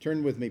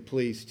Turn with me,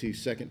 please, to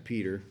 2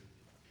 Peter.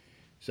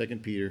 2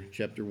 Peter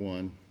chapter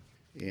 1,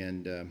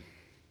 and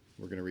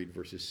we're going to read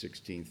verses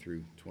 16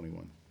 through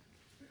 21.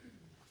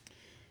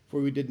 For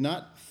we did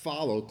not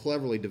follow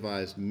cleverly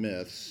devised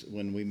myths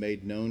when we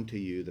made known to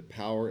you the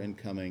power and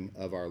coming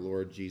of our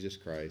Lord Jesus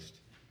Christ,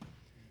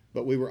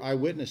 but we were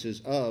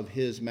eyewitnesses of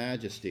his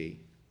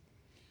majesty.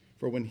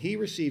 For when he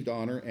received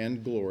honor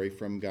and glory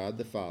from God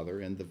the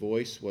Father, and the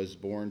voice was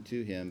borne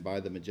to him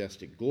by the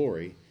majestic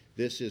glory,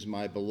 "This is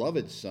my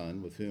beloved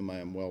Son, with whom I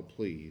am well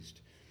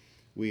pleased,"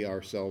 we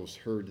ourselves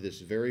heard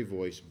this very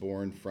voice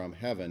borne from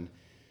heaven,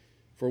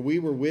 for we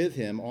were with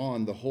him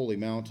on the holy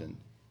mountain.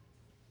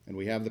 And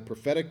we have the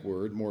prophetic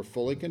word more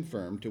fully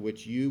confirmed, to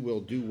which you will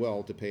do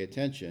well to pay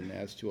attention,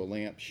 as to a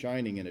lamp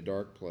shining in a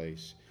dark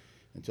place,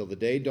 until the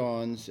day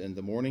dawns and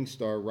the morning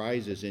star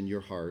rises in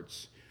your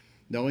hearts,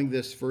 knowing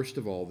this, first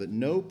of all, that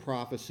no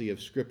prophecy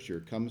of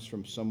Scripture comes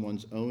from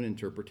someone's own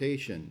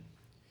interpretation.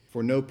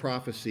 For no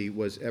prophecy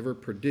was ever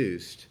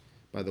produced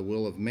by the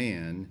will of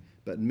man,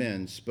 but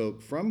men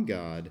spoke from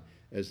God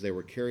as they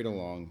were carried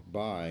along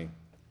by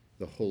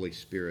the Holy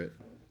Spirit.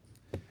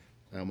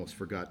 I almost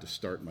forgot to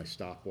start my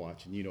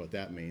stopwatch, and you know what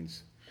that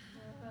means.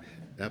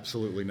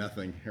 Absolutely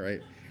nothing,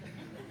 right?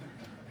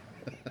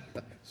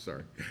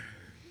 Sorry.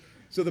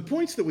 So the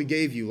points that we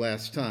gave you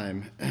last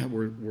time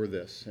were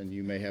this, and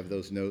you may have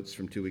those notes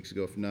from 2 weeks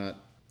ago. If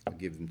not, I'll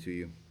give them to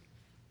you.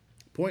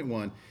 Point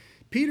 1,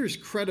 Peter's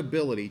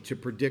credibility to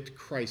predict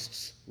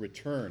Christ's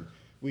return.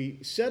 We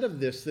said of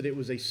this that it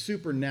was a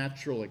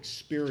supernatural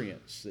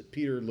experience, that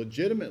Peter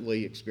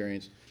legitimately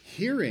experienced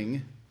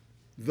hearing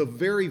the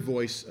very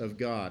voice of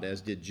God,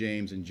 as did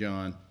James and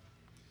John,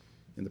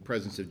 in the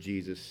presence of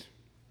Jesus,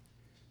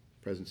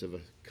 presence of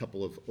a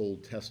couple of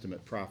Old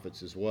Testament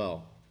prophets as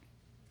well,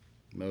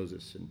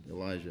 Moses and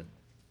Elijah.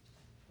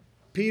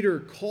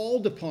 Peter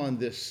called upon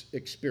this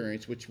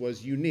experience, which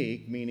was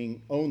unique,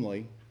 meaning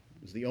only.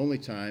 It was the only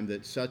time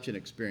that such an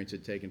experience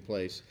had taken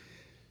place,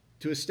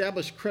 to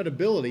establish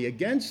credibility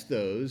against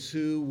those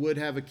who would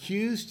have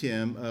accused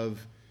him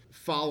of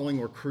following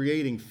or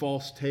creating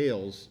false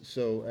tales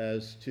so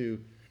as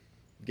to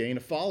gain a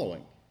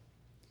following.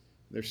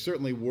 There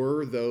certainly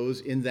were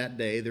those in that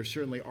day. There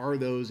certainly are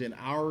those in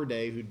our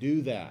day who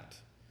do that.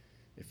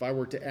 If I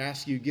were to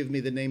ask you, give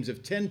me the names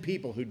of 10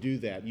 people who do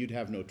that, you'd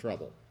have no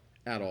trouble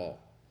at all.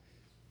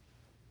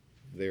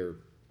 They're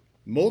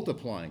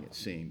multiplying, it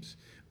seems.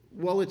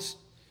 Well, it's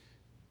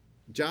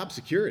job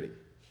security.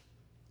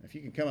 If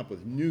you can come up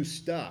with new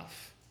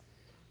stuff,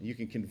 and you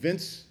can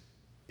convince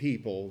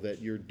people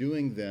that you're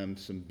doing them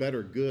some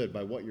better good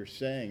by what you're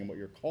saying and what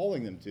you're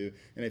calling them to,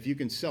 and if you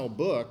can sell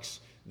books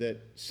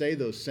that say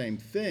those same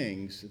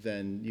things,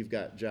 then you've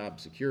got job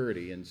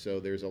security. And so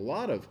there's a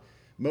lot of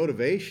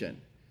motivation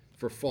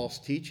for false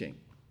teaching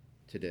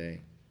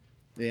today,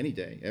 any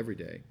day, every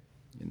day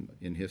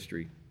in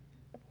history.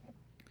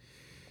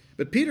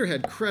 But Peter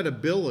had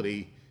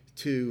credibility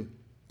to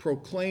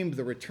proclaim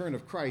the return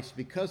of Christ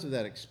because of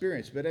that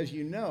experience. But as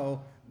you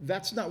know,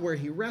 that's not where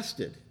he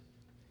rested.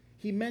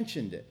 He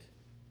mentioned it,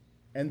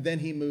 and then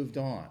he moved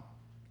on.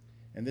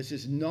 And this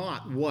is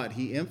not what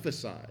he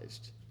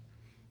emphasized.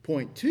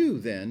 Point 2,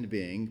 then,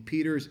 being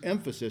Peter's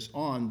emphasis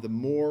on the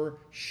more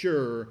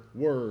sure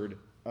word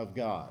of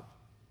God.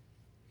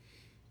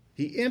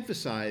 He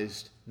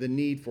emphasized the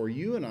need for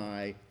you and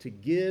I to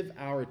give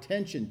our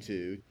attention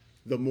to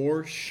the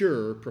more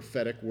sure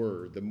prophetic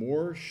word, the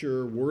more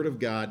sure word of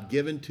God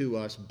given to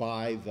us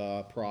by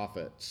the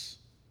prophets.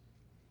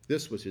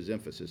 This was his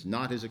emphasis,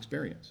 not his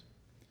experience.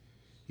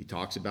 He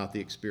talks about the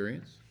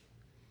experience.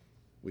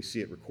 We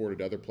see it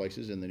recorded other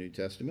places in the New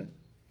Testament.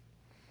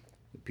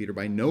 But Peter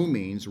by no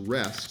means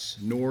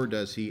rests, nor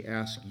does he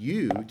ask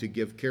you to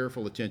give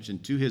careful attention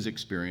to his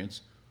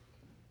experience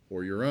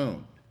or your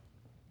own.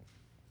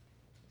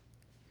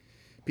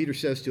 Peter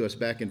says to us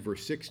back in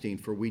verse 16,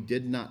 "For we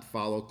did not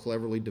follow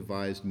cleverly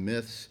devised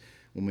myths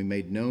when we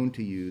made known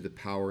to you the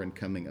power and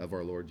coming of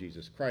our Lord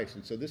Jesus Christ."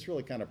 And so this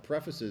really kind of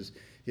prefaces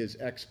his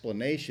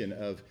explanation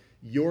of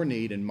your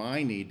need and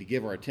my need to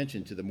give our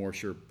attention to the more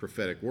sure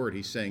prophetic word.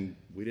 He's saying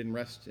we didn't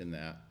rest in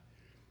that.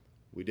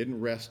 We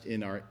didn't rest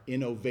in our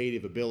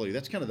innovative ability.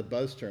 That's kind of the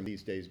buzz term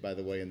these days, by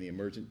the way, in the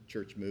emergent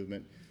church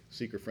movement,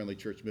 seeker-friendly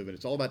church movement.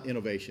 It's all about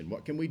innovation.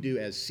 What can we do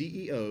as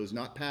CEOs,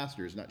 not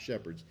pastors, not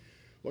shepherds?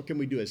 What can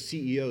we do as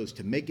CEOs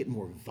to make it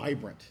more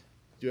vibrant?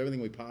 Do everything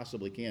we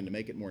possibly can to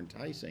make it more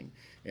enticing.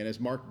 And as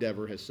Mark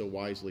Dever has so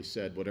wisely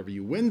said, whatever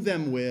you win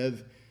them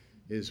with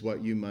is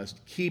what you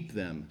must keep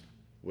them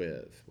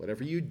with.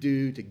 Whatever you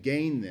do to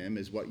gain them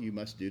is what you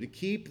must do to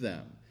keep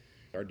them.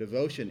 Our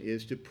devotion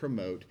is to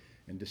promote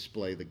and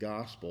display the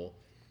gospel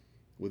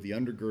with the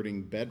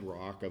undergirding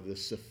bedrock of the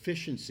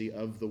sufficiency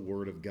of the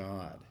Word of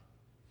God.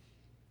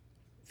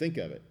 Think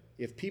of it.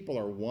 If people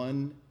are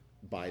won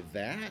by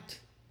that,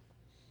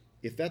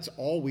 if that's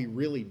all we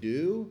really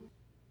do,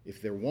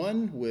 if they're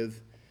won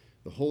with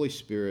the Holy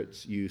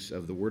Spirit's use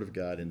of the Word of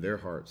God in their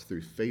hearts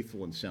through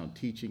faithful and sound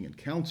teaching and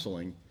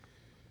counseling,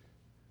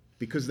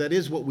 because that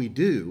is what we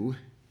do,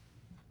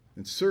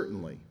 then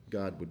certainly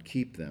God would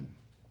keep them.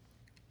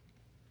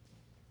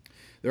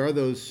 There are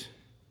those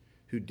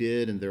who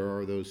did, and there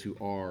are those who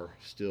are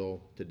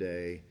still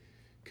today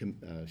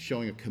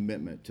showing a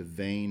commitment to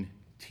vain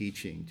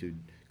teaching, to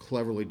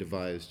cleverly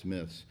devised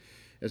myths.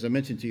 As I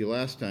mentioned to you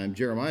last time,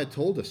 Jeremiah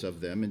told us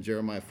of them in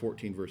Jeremiah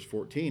 14, verse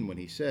 14, when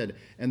he said,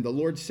 "And the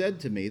Lord said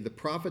to me, the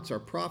prophets are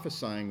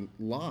prophesying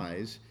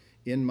lies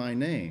in my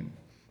name.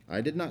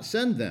 I did not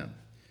send them,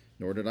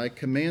 nor did I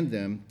command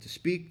them to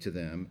speak to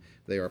them.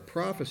 They are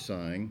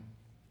prophesying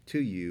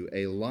to you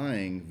a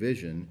lying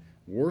vision,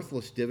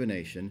 worthless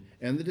divination,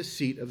 and the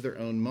deceit of their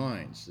own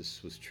minds."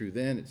 This was true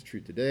then, it's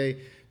true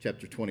today.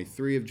 Chapter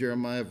 23 of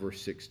Jeremiah,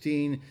 verse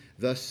 16,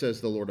 "Thus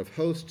says the Lord of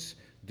hosts,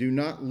 do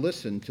not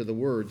listen to the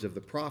words of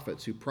the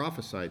prophets who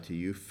prophesy to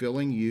you,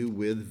 filling you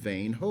with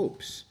vain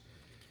hopes."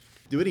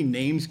 Do any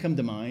names come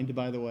to mind,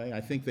 by the way?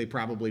 I think they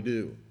probably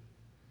do.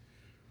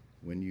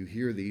 When you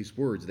hear these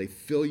words, they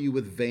fill you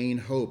with vain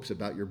hopes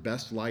about your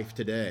best life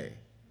today.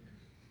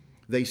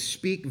 They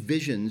speak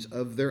visions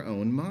of their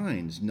own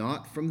minds,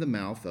 not from the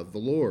mouth of the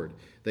Lord.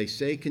 They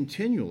say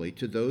continually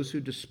to those who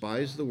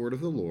despise the word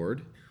of the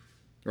Lord,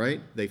 right?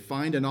 They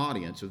find an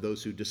audience of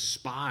those who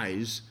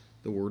despise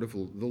the word of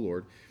the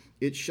Lord.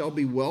 "It shall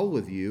be well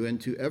with you," and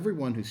to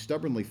everyone who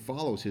stubbornly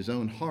follows his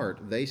own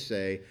heart, they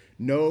say,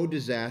 "No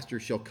disaster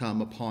shall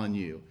come upon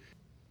you."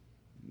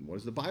 What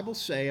does the Bible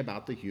say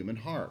about the human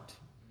heart?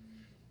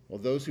 Well,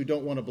 those who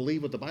don't want to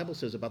believe what the Bible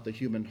says about the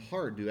human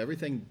heart do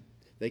everything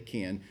they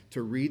can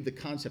to read the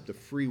concept of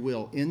free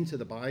will into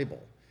the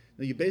Bible.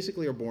 Now, you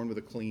basically are born with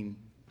a clean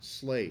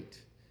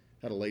slate.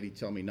 I had a lady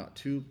tell me not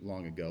too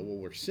long ago, well,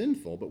 we're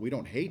sinful, but we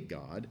don't hate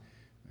God.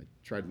 I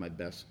tried my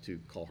best to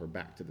call her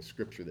back to the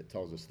scripture that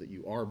tells us that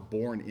you are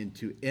born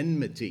into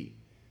enmity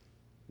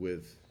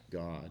with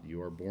God.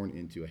 You are born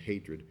into a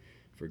hatred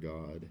for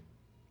God.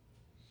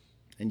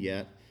 And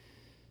yet,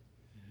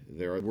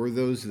 there were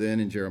those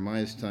then in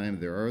Jeremiah's time,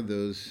 there are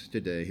those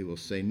today who will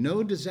say,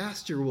 no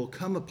disaster will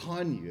come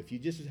upon you if you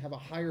just have a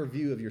higher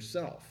view of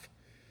yourself.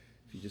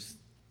 If you just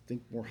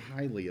think more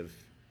highly of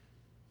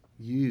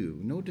you,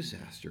 no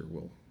disaster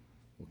will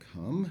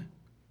come.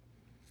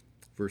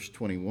 Verse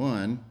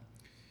 21,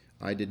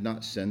 "I did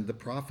not send the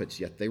prophets,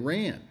 yet they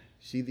ran."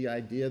 See the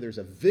idea? There's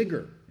a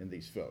vigor in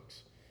these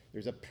folks.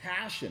 There's a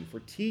passion for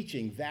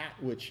teaching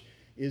that which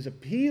is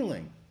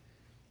appealing,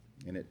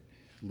 and it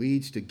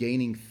leads to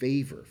gaining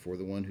favor for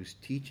the one who's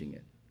teaching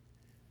it.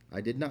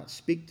 "I did not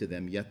speak to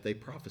them, yet they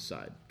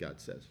prophesied,"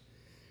 God says.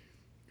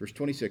 Verse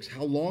 26,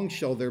 "How long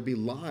shall there be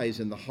lies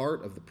in the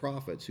heart of the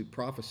prophets who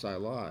prophesy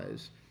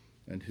lies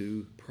and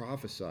who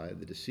prophesy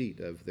the deceit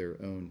of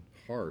their own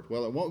heart?"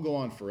 Well, it won't go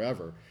on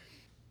forever.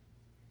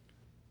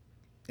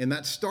 And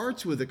that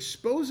starts with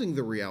exposing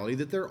the reality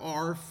that there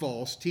are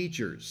false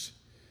teachers.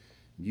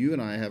 You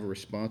and I have a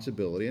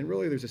responsibility, and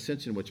really there's a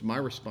sense in which my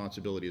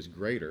responsibility is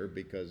greater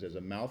because as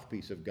a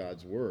mouthpiece of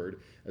God's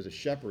word, as a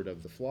shepherd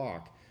of the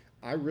flock,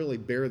 I really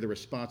bear the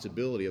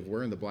responsibility of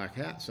wearing the black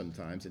hat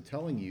sometimes and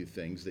telling you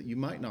things that you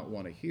might not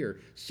want to hear.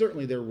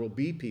 Certainly there will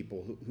be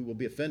people who will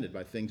be offended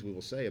by things we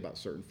will say about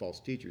certain false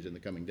teachers in the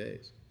coming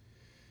days.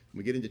 When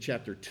we get into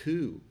chapter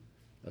 2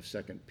 of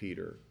 2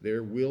 Peter,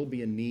 there will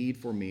be a need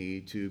for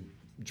me to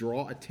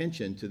draw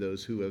attention to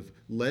those who have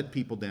led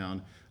people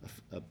down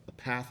a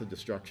path of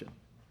destruction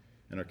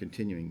and are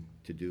continuing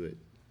to do it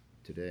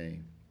today.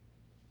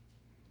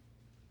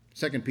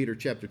 2 Peter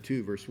chapter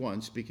 2, verse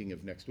 1, speaking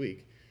of next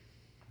week,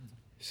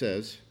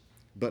 says,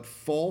 "But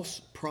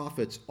false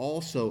prophets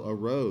also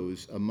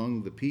arose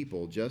among the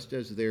people, just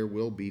as there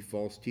will be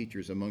false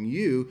teachers among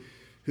you,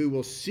 who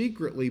will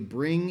secretly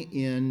bring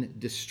in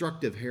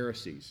destructive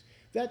heresies."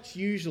 That's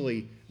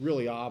usually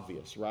really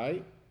obvious,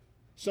 right?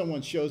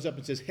 Someone shows up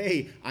and says,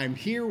 "Hey, I'm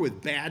here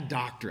with bad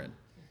doctrine,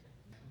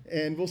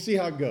 and we'll see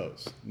how it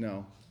goes."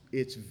 No,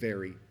 it's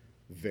very,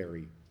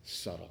 very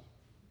subtle.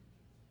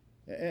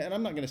 And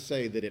I'm not going to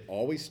say that it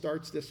always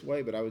starts this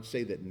way, but I would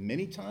say that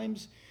many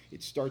times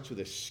it starts with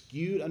a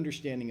skewed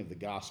understanding of the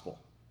gospel.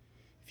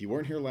 If you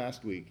weren't here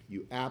last week,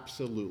 you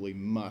absolutely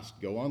must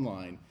go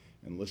online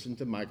and listen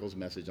to Michael's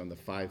message on the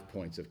 5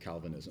 points of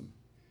Calvinism.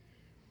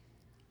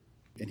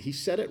 And he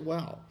said it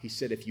well. He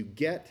said, if you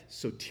get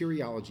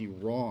soteriology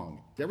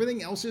wrong,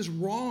 everything else is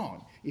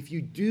wrong. If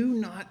you do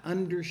not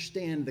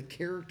understand the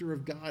character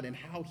of God and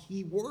how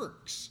he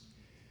works,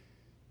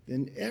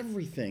 then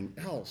everything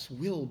else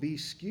will be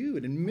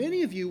skewed. And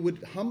many of you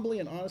would humbly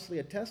and honestly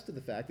attest to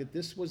the fact that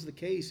this was the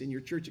case in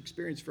your church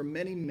experience for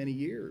many, many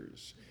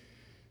years.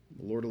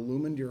 The Lord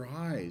illumined your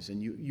eyes,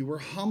 and you were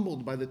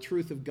humbled by the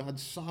truth of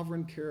God's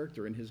sovereign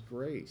character and his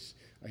grace.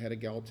 I had a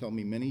gal tell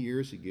me many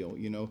years ago,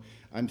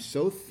 I'm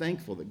so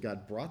thankful that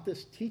God brought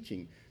this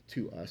teaching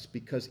to us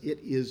because it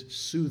is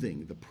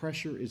soothing. The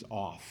pressure is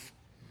off.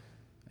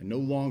 I no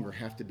longer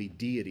have to be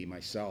deity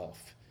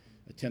myself,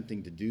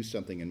 attempting to do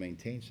something and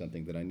maintain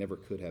something that I never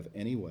could have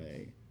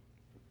anyway.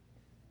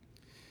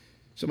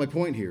 So my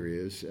point here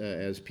is,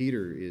 as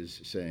Peter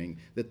is saying,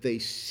 that they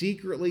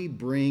secretly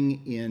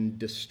bring in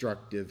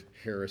destructive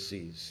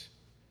heresies.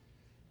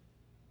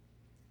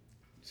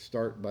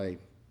 Start by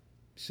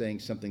saying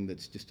something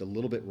that's just a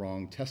little bit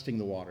wrong, testing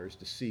the waters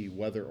to see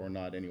whether or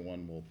not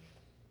anyone will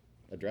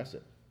address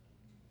it.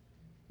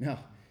 Now,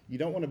 you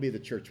don't want to be the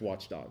church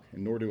watchdog,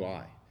 and nor do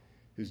I,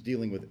 who's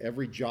dealing with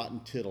every jot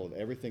and tittle of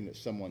everything that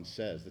someone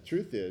says. The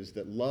truth is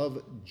that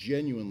love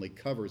genuinely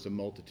covers a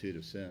multitude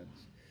of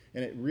sins.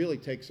 And it really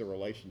takes a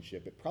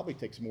relationship. It probably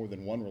takes more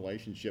than one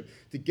relationship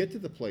to get to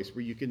the place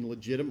where you can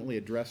legitimately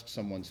address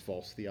someone's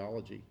false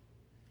theology.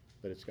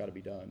 But it's got to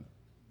be done.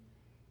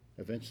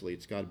 Eventually,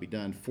 it's got to be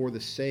done for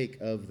the sake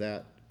of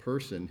that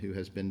person who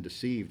has been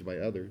deceived by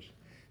others.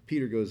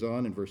 Peter goes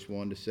on in verse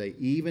 1 to say,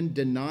 even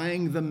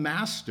denying the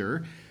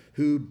master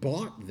who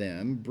bought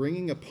them,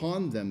 bringing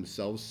upon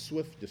themselves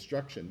swift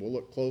destruction. We'll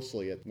look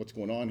closely at what's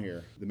going on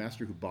here. The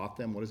master who bought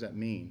them, what does that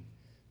mean?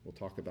 We'll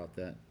talk about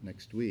that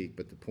next week.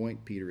 But the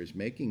point Peter is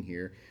making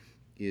here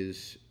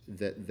is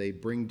that they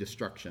bring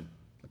destruction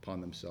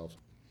upon themselves.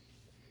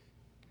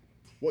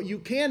 What you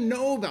can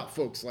know about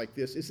folks like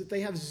this is that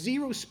they have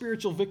zero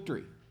spiritual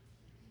victory.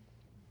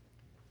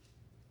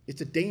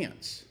 It's a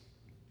dance.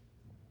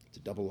 It's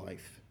a double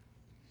life.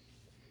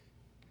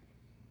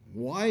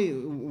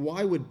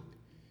 Why would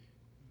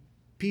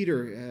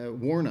Peter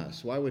warn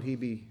us? Why would he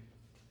be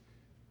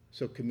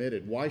so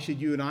committed? Why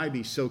should you and I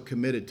be so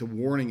committed to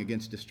warning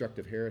against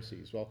destructive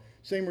heresies? Well,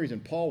 same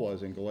reason Paul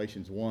was in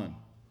Galatians 1,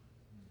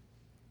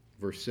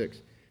 verse 6.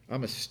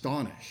 I'm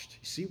astonished.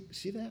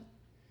 See that?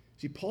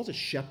 See, Paul's a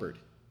shepherd.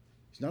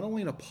 He's not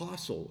only an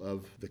apostle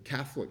of the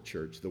Catholic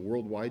Church, the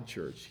worldwide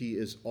church, he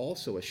is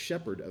also a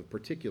shepherd of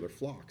particular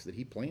flocks that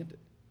he planted.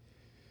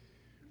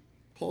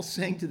 Paul's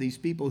saying to these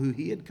people who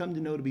he had come to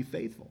know to be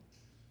faithful,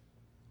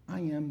 I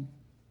am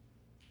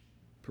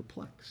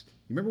perplexed.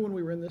 You remember when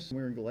we were in this, when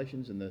we were in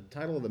Galatians, and the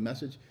title of the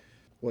message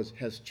was,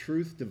 Has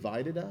Truth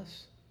Divided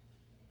Us?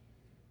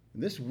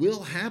 And this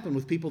will happen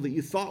with people that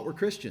you thought were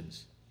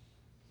Christians.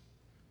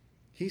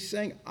 He's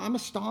saying, I'm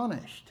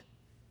astonished.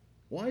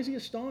 Why is he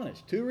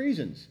astonished? Two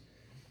reasons.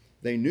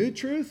 They knew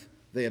truth,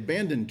 they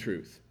abandoned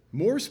truth.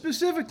 More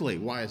specifically,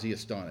 why is he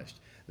astonished?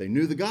 They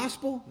knew the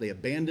gospel, they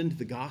abandoned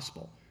the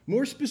gospel.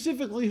 More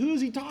specifically, who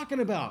is he talking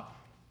about?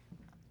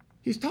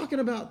 He's talking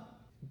about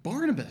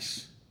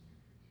Barnabas.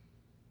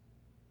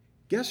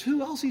 Guess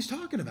who else he's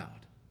talking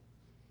about?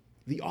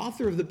 The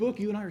author of the book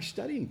you and I are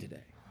studying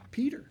today,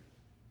 Peter.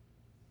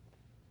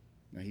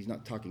 Now, he's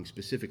not talking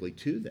specifically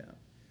to them,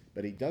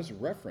 but he does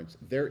reference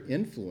their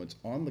influence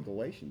on the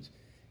Galatians.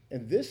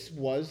 And this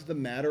was the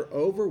matter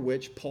over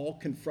which Paul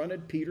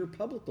confronted Peter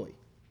publicly.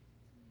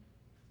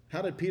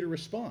 How did Peter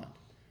respond?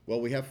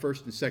 Well, we have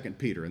 1st and 2nd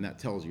Peter, and that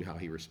tells you how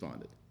he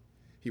responded.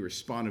 He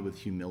responded with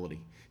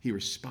humility. He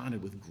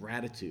responded with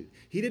gratitude.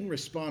 He didn't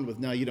respond with,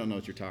 no, you don't know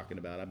what you're talking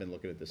about. I've been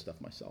looking at this stuff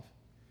myself.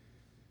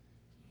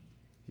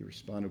 He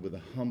responded with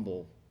a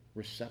humble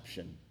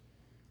reception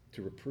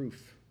to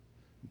reproof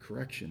and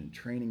correction and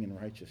training in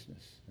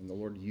righteousness. And the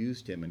Lord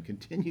used him and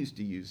continues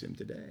to use him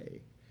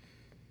today.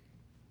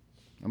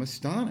 I'm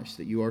astonished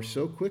that you are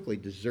so quickly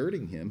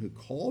deserting him who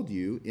called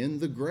you in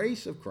the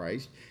grace of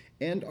Christ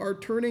and are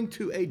turning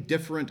to a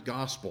different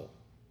gospel.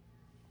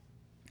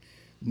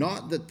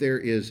 Not that there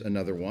is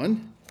another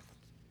one,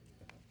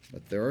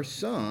 but there are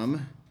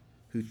some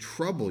who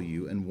trouble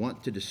you and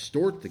want to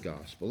distort the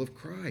gospel of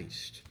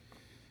Christ.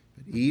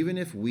 But even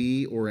if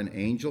we or an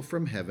angel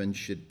from heaven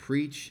should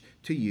preach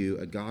to you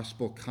a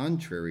gospel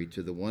contrary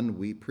to the one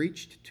we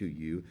preached to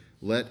you,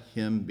 let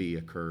him be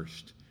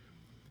accursed.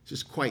 This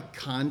is quite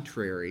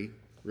contrary,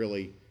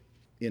 really,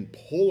 in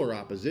polar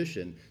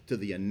opposition to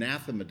the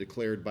anathema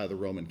declared by the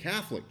Roman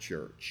Catholic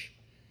Church.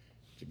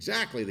 It's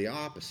exactly the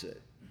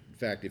opposite. In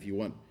fact, if you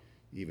want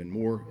even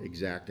more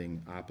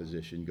exacting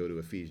opposition, go to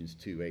Ephesians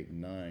 2, 8,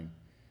 and 9,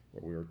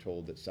 where we are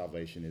told that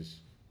salvation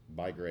is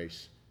by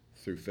grace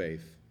through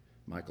faith.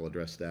 Michael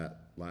addressed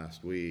that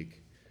last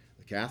week.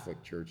 The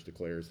Catholic Church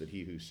declares that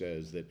he who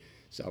says that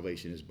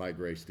salvation is by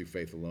grace through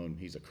faith alone,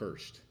 he's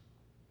accursed,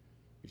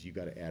 because you've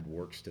got to add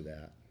works to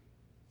that.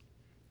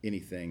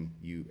 Anything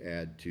you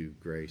add to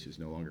grace is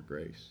no longer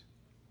grace.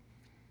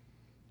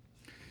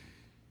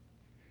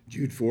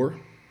 Jude, verse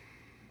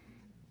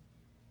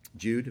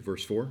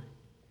 4.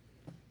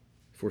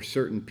 For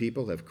certain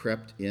people have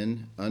crept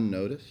in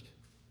unnoticed,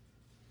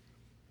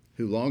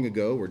 who long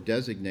ago were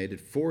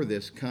designated for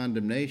this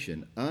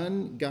condemnation,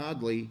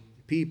 ungodly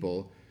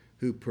people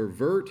who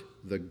pervert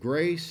the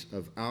grace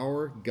of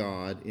our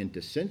God into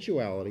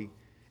sensuality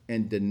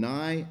and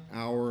deny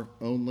our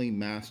only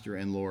Master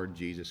and Lord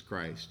Jesus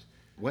Christ.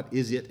 What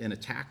is it an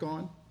attack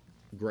on?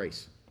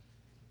 Grace.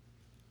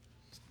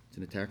 It's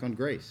an attack on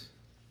grace,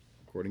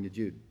 according to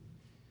Jude.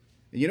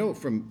 And you know,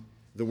 from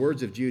the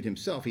words of Jude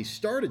himself, he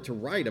started to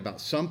write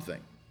about something.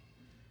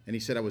 And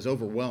he said, I was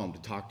overwhelmed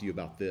to talk to you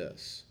about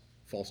this.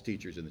 False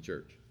teachers in the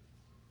church.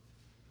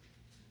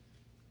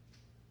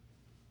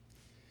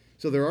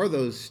 So there are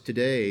those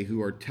today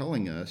who are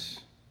telling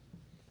us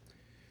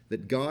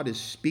that God is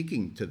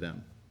speaking to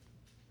them.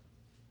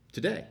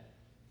 Today.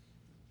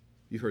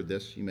 You heard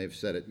this. You may have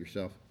said it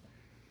yourself.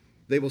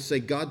 They will say,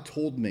 God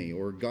told me,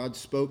 or God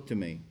spoke to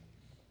me.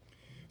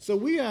 So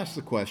we ask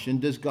the question,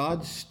 does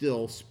God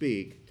still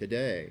speak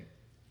today?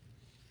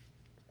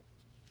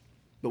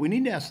 But we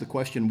need to ask the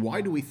question,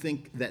 why do we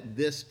think that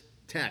this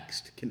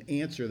text can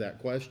answer that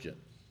question.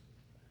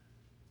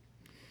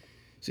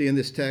 See, in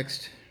this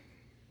text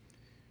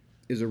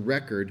is a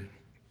record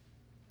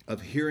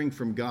of hearing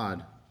from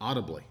God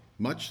audibly,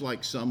 much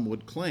like some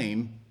would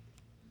claim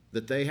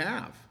that they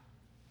have.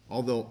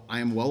 Although I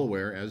am well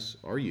aware, as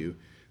are you,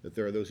 that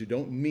there are those who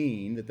don't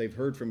mean that they've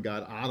heard from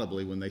God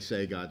audibly when they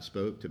say God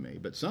spoke to me.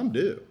 But some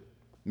do.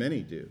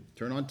 Many do.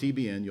 Turn on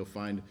TBN, you'll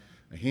find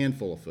a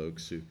handful of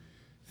folks who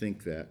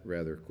think that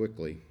rather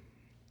quickly.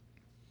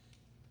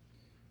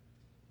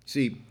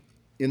 See,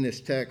 in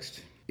this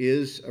text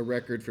is a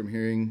record from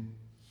hearing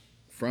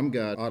from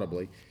God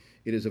audibly.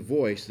 It is a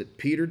voice that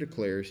Peter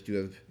declares to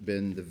have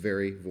been the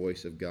very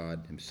voice of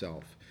God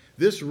himself.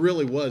 This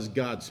really was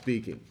God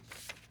speaking.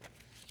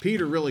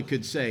 Peter really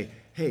could say,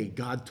 hey,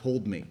 God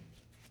told me.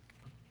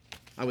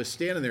 I was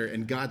standing there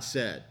and God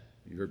said.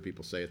 You heard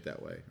people say it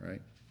that way,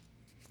 right?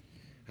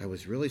 I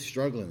was really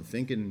struggling,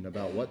 thinking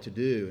about what to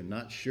do and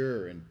not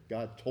sure, and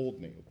God told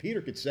me. Well,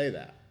 Peter could say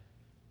that.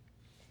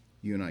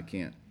 You and I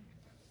can't.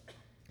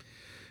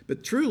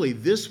 But truly,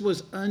 this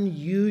was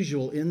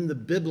unusual in the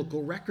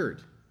biblical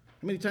record.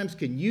 How many times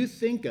can you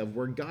think of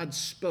where God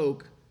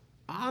spoke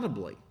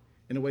audibly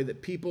in a way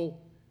that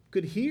people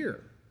could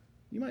hear?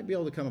 You might be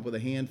able to come up with a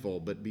handful,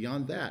 but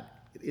beyond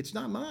that, it's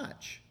not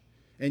much.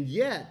 And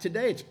yet,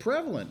 today, it's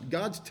prevalent.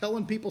 God's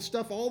telling people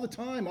stuff all the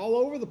time, all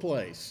over the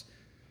place,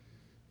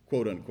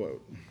 quote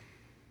unquote.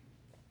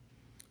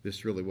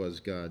 This really was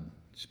God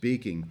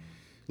speaking.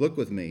 Look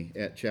with me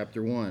at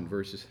chapter 1,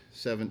 verses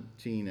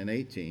 17 and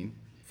 18.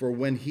 For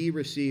when he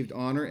received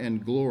honor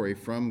and glory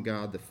from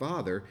God the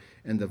Father,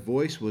 and the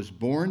voice was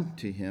borne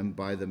to him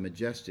by the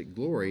majestic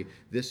glory,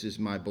 this is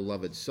my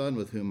beloved Son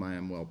with whom I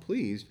am well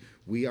pleased,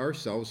 we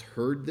ourselves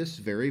heard this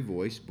very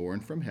voice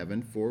borne from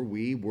heaven, for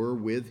we were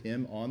with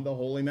him on the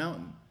holy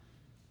mountain.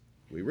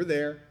 We were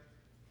there.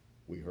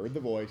 We heard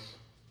the voice.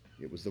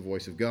 It was the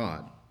voice of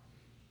God.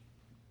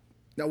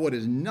 Now, what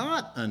is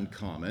not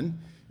uncommon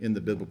in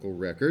the biblical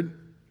record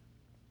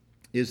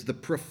is the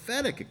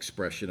prophetic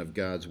expression of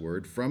God's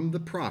word from the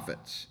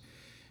prophets.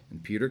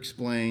 And Peter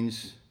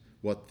explains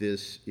what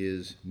this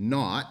is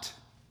not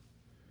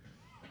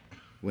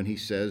when he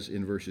says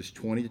in verses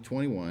 20 to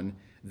 21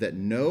 that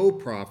no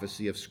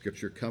prophecy of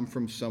Scripture come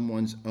from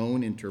someone's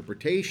own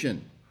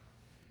interpretation.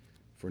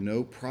 For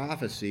no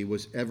prophecy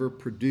was ever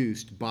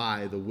produced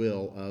by the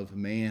will of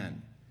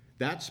man.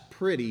 That's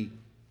pretty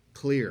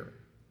clear.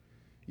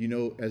 You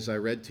know, as I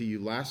read to you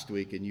last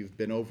week, and you've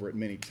been over it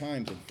many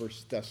times in 1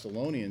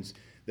 Thessalonians,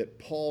 that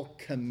Paul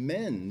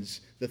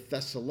commends the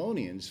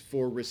Thessalonians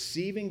for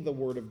receiving the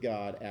Word of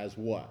God as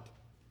what?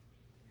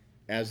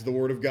 As the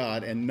Word of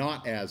God, and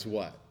not as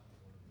what?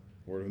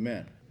 Word of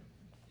men.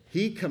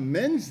 He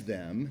commends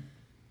them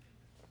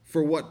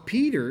for what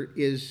Peter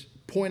is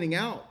pointing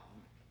out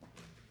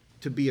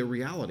to be a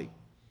reality.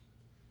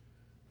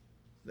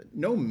 That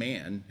no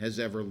man has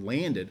ever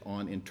landed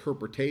on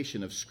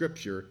interpretation of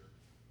Scripture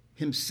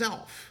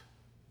himself.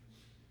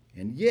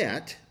 And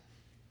yet,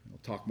 we'll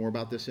talk more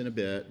about this in a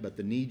bit, but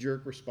the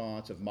knee-jerk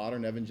response of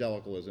modern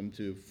evangelicalism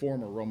to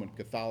former Roman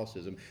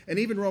Catholicism, and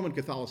even Roman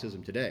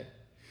Catholicism today,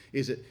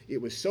 is that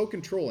it was so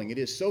controlling, it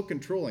is so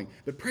controlling,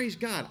 but praise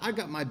God, I've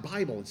got my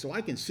Bible, and so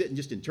I can sit and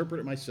just interpret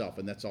it myself,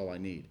 and that's all I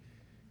need.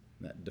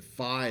 And that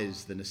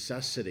defies the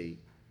necessity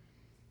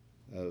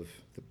of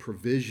the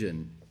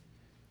provision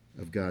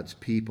of God's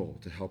people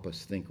to help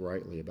us think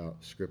rightly about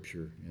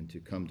Scripture and to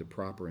come to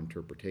proper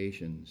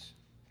interpretations.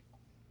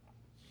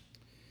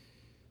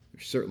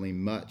 There's certainly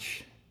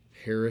much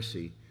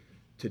heresy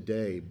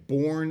today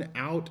born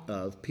out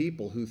of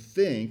people who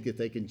think that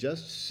they can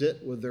just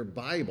sit with their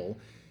Bible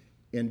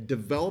and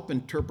develop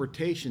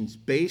interpretations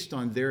based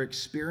on their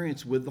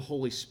experience with the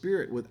Holy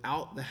Spirit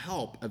without the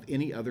help of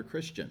any other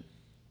Christian.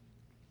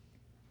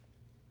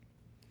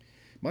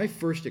 My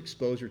first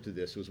exposure to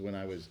this was when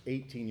I was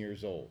 18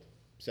 years old.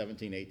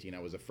 17, 18. I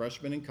was a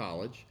freshman in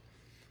college.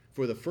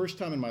 For the first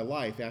time in my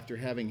life, after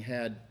having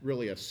had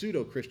really a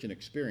pseudo-Christian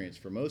experience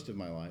for most of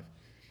my life,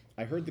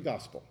 I heard the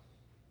gospel.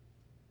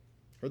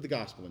 Heard the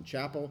gospel in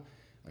chapel.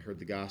 I heard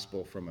the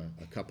gospel from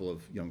a couple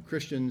of young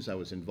Christians. I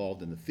was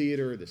involved in the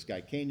theater. This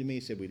guy came to me,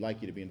 said, we'd like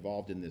you to be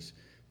involved in this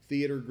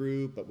theater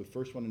group, but we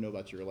first want to know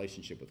about your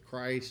relationship with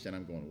Christ. And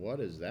I'm going, what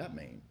does that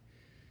mean?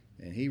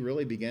 And he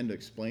really began to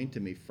explain to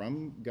me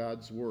from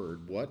God's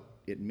word what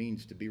it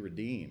means to be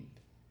redeemed.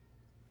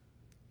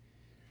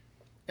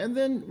 And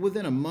then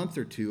within a month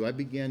or two, I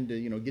began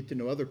to, get to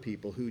know other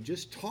people who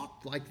just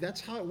talked like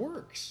that's how it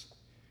works.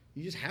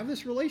 You just have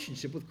this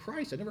relationship with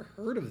Christ. I never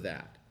heard of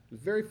that. It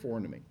was very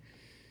foreign to me. I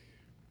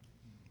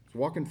was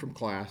walking from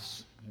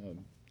class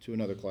to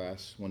another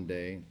class one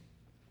day.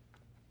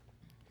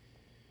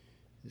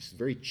 This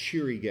very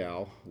cheery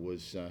gal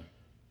was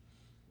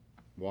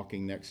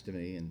walking next to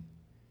me, and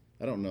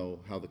I don't know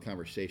how the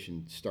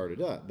conversation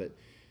started up, but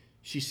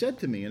she said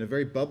to me in a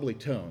very bubbly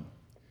tone,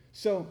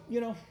 so,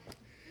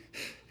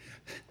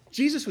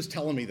 Jesus was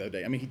telling me the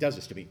other day, he does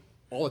this to me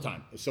all the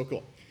time. It's so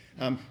cool.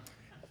 And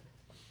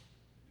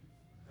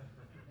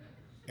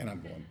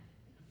I'm going,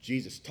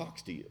 Jesus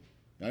talks to you.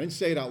 I didn't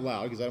say it out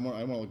loud because I don't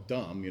want to look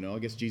dumb, I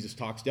guess Jesus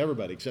talks to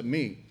everybody except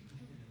me.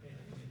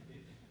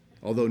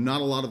 Although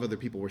not a lot of other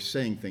people were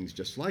saying things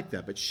just like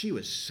that, but she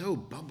was so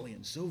bubbly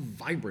and so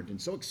vibrant and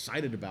so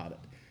excited about it.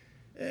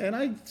 And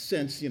I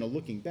sense,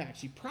 looking back,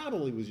 she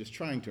probably was just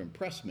trying to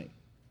impress me.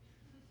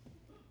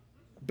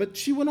 But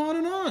she went on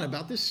and on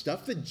about this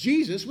stuff that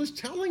Jesus was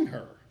telling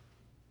her.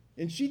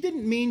 And she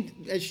didn't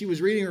mean as she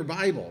was reading her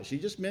Bible. She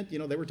just meant,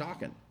 they were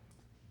talking.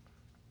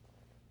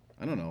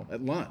 I don't know,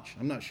 at lunch.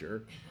 I'm not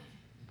sure.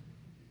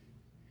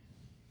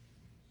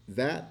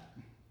 That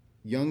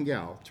young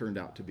gal turned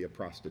out to be a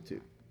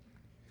prostitute.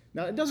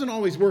 Now, it doesn't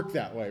always work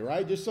that way,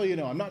 right? Just so you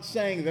know, I'm not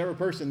saying that every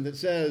person that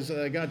says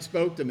God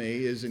spoke to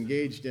me is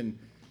engaged in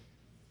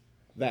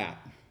that.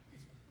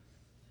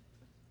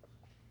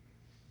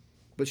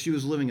 But she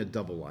was living a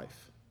double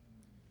life.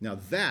 Now,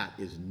 that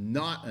is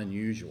not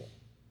unusual.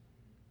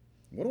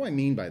 What do I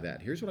mean by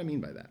that? Here's what I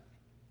mean by that.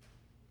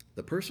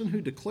 The person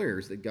who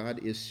declares that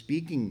God is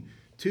speaking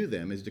to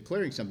them is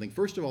declaring something,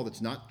 first of all,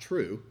 that's not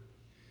true.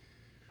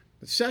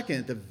 But second,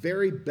 at the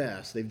very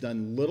best, they've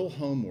done little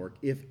homework,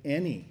 if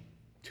any,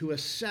 to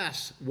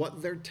assess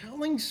what they're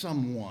telling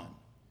someone.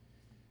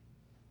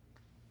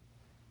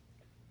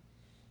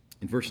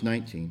 In verse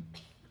 19,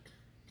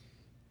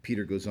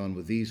 Peter goes on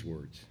with these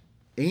words.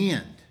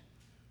 And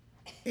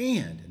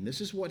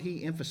this is what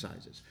he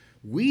emphasizes,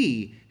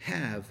 we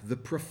have the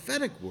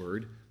prophetic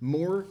word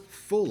more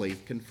fully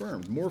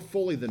confirmed. More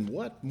fully than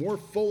what? More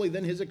fully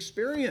than his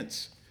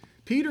experience.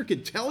 Peter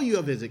could tell you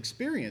of his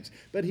experience,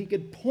 but he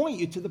could point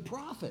you to the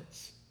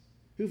prophets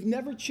who've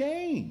never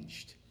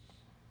changed.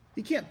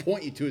 He can't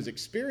point you to his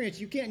experience.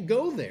 You can't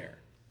go there.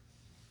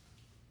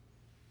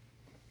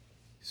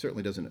 He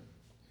certainly doesn't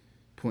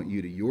point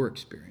you to your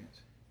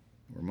experience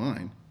or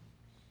mine.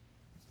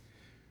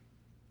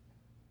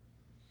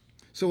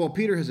 So while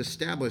Peter has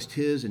established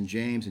his and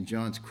James and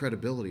John's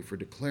credibility for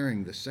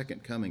declaring the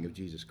second coming of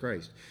Jesus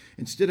Christ,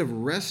 instead of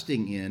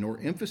resting in or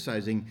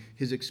emphasizing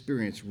his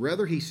experience,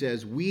 rather he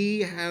says,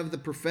 we have the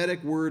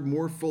prophetic word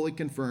more fully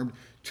confirmed,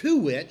 to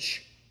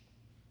which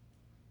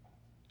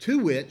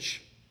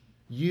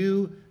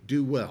you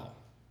do well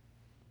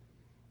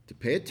to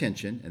pay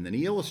attention. And then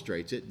he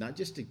illustrates it, not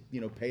just to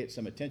pay it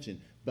some attention,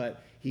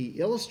 but he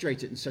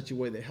illustrates it in such a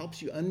way that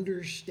helps you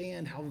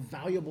understand how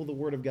valuable the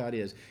Word of God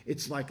is.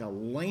 It's like a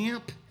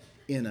lamp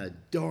in a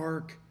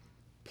dark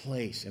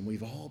place, and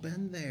we've all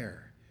been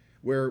there,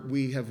 where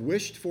we have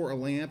wished for a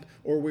lamp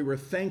or we were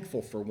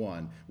thankful for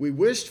one. We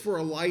wished for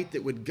a light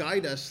that would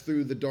guide us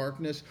through the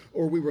darkness,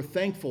 or we were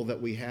thankful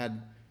that we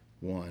had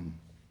one.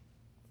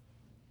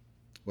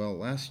 Well,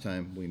 last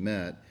time we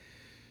met,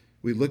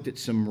 we looked at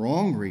some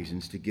wrong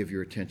reasons to give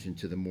your attention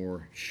to the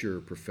more sure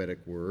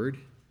prophetic word.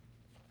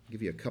 I'll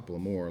give you a couple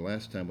of more.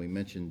 Last time we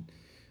mentioned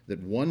that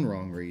one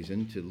wrong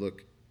reason to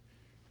look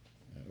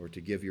or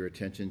to give your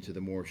attention to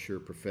the more sure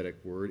prophetic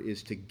word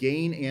is to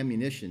gain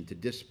ammunition to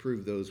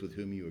disprove those with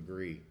whom you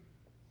agree.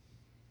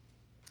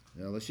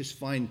 Now let's just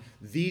find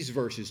these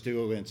verses to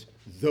go against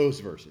those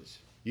verses.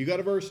 You got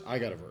a verse, I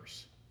got a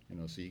verse.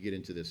 So you get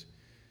into this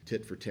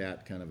tit for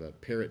tat kind of a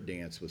parrot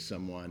dance with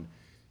someone,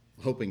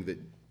 hoping that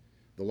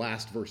the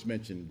last verse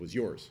mentioned was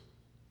yours.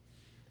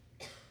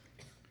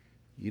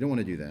 You don't want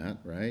to do that,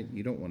 right?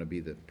 You don't want to be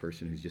the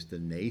person who's just a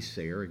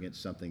naysayer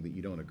against something that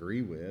you don't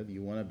agree with.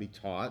 You want to be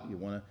taught. You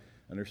want to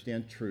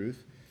understand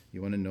truth.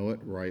 You want to know it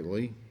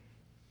rightly.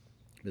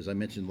 As I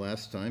mentioned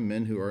last time,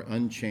 men who are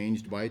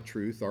unchanged by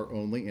truth are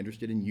only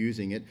interested in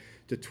using it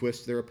to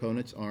twist their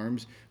opponent's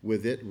arms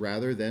with it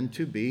rather than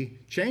to be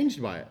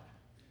changed by it,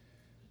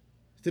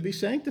 to be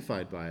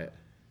sanctified by it.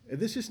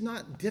 This is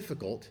not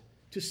difficult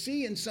to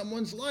see in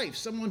someone's life.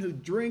 Someone who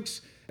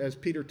drinks, as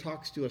Peter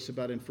talks to us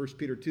about in 1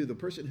 Peter 2, the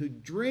person who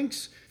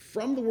drinks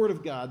from the Word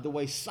of God the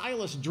way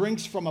Silas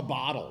drinks from a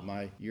bottle,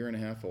 my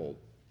year-and-a-half-old.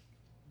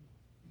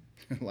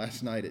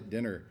 Last night at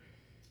dinner,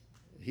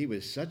 he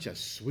was such a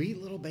sweet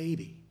little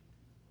baby,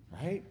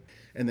 right?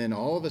 And then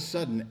all of a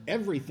sudden,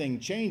 everything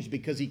changed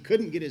because he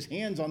couldn't get his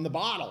hands on the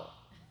bottle.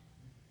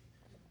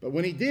 But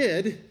when he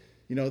did,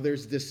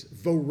 there's this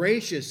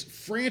voracious,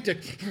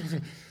 frantic,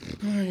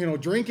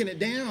 drinking it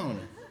down.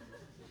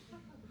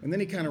 And then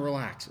he kind of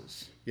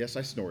relaxes. Yes,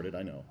 I snorted,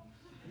 I know.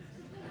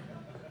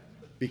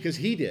 Because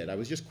he did. I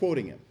was just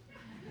quoting him.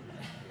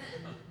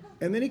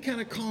 And then he kind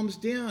of calms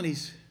down.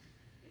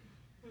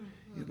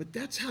 But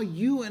that's how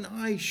you and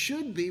I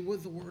should be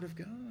with the Word of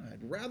God.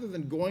 Rather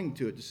than going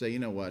to it to say, you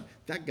know what,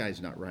 that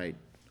guy's not right.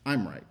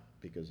 I'm right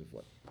because of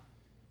what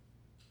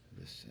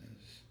this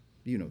says.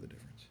 You know the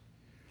difference.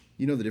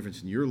 You know the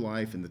difference in your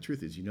life, and the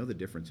truth is, you know the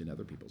difference in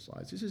other people's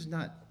lives. It's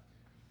not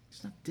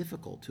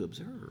difficult to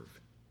observe.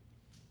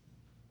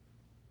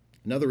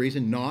 Another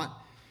reason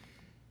not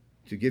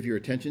to give your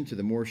attention to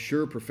the more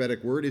sure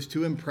prophetic word is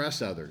to impress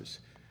others.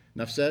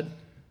 Enough said?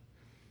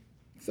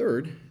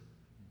 Third,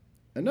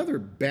 another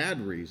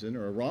bad reason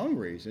or a wrong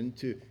reason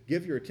to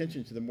give your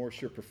attention to the more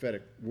sure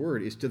prophetic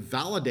word is to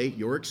validate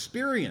your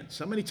experience.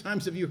 How many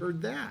times have you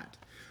heard that?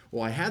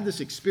 Well, I had this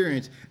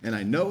experience and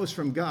I know it was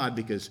from God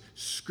because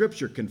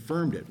Scripture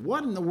confirmed it.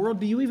 What in the world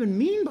do you even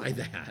mean by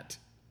that?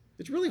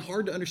 It's really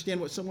hard to understand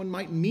what someone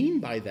might mean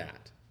by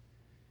that.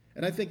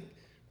 And I think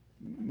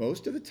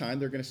most of the time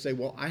they're going to say,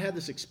 well, I had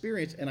this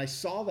experience and I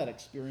saw that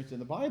experience in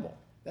the Bible.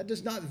 That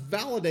does not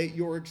validate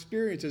your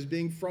experience as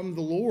being from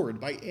the Lord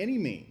by any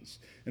means.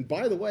 And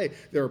by the way,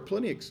 there are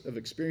plenty of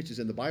experiences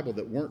in the Bible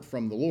that weren't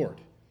from the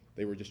Lord.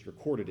 They were just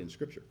recorded in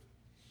Scripture.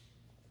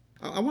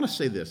 I want to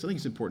say this. I think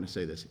it's important to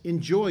say this.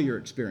 Enjoy your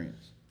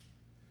experience.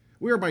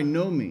 We are by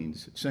no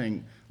means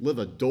saying live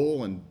a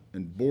dull and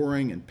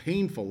boring and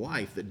painful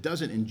life that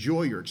doesn't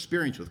enjoy your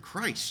experience with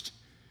Christ.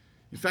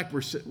 In fact,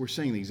 we're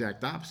saying the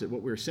exact opposite.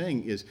 What we're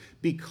saying is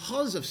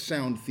because of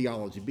sound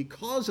theology,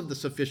 because of the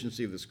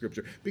sufficiency of the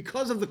Scripture,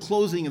 because of the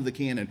closing of the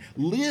canon,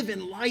 live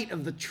in light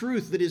of the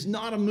truth that is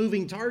not a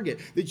moving target,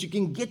 that you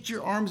can get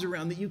your arms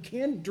around, that you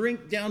can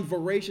drink down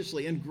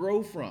voraciously and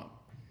grow from.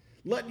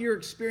 Let your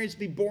experience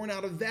be born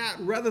out of that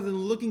rather than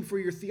looking for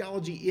your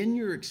theology in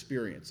your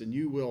experience, and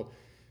you will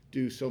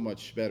do so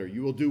much better.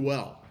 You will do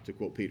well, to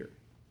quote Peter.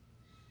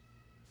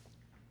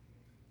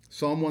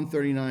 Psalm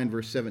 139,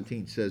 verse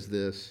 17 says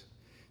this.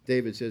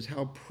 David says,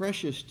 how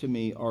precious to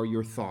me are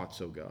your thoughts,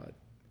 O God.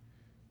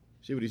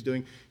 See what he's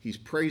doing? He's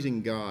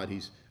praising God.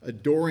 He's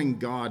adoring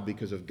God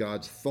because of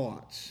God's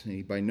thoughts. And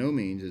he by no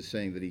means is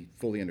saying that he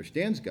fully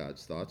understands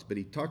God's thoughts, but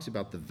he talks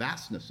about the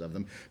vastness of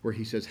them, where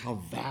he says, how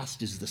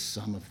vast is the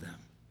sum of them.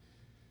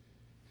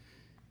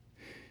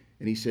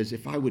 And he says,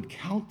 if I would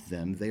count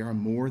them, they are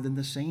more than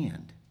the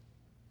sand.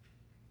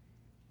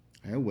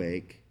 I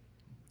awake,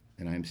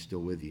 and I am still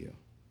with you.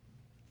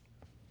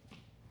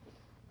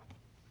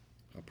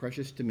 How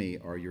precious to me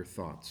are your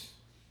thoughts,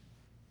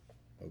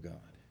 O God.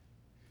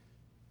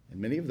 And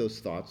many of those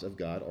thoughts of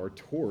God are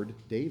toward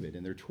David,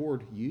 and they're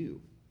toward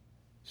you.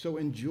 So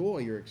enjoy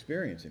your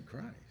experience in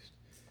Christ.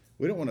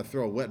 We don't want to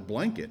throw a wet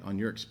blanket on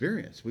your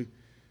experience. We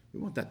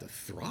want that to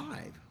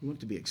thrive. We want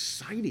it to be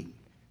exciting,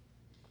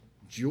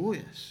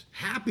 joyous,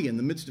 happy in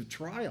the midst of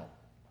trial.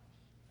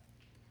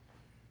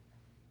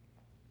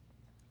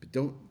 But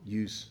don't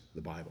use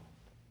the Bible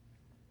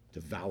to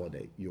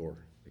validate your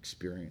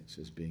experience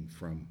as being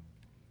from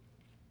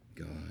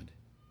God.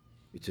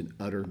 It's an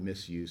utter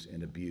misuse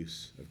and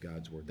abuse of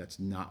God's word. That's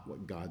not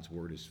what God's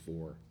word is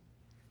for.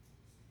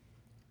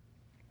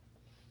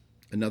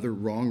 Another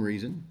wrong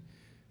reason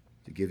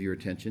to give your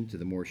attention to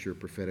the more sure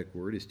prophetic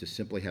word is to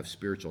simply have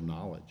spiritual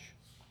knowledge.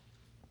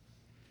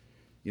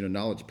 You know,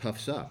 knowledge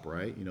puffs up,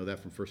 right? You know that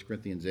from 1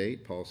 Corinthians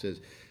 8. Paul says,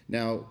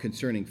 now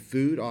concerning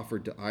food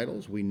offered to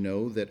idols, we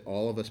know that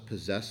all of us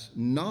possess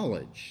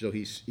knowledge. So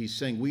he's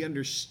saying we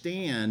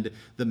understand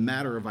the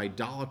matter of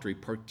idolatry,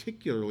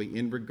 particularly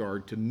in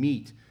regard to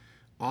meat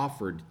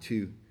offered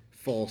to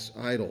false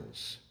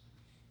idols.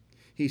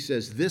 He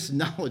says this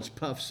knowledge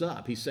puffs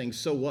up. He's saying,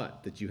 so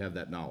what that you have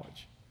that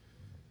knowledge?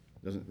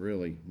 Doesn't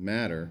really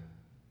matter.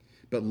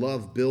 But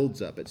love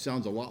builds up. It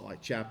sounds a lot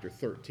like chapter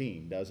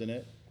 13, doesn't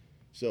it?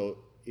 So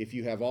if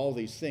you have all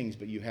these things,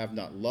 but you have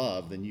not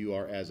love, then you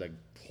are as a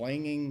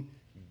clanging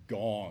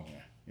gong,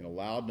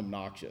 loud and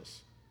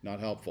obnoxious, not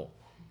helpful.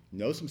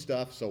 Know some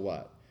stuff, so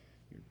what?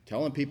 You're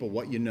telling people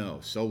what you know,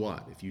 so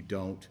what if you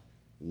don't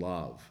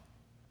love?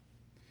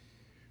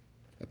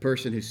 A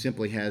person who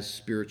simply has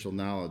spiritual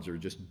knowledge or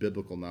just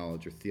biblical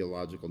knowledge or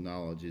theological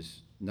knowledge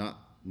is not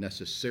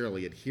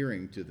necessarily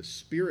adhering to the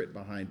spirit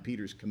behind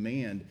Peter's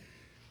command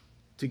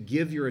to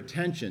give your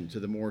attention to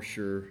the more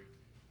sure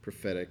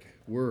prophetic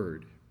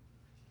word.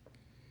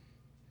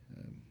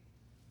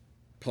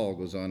 Paul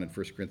goes on in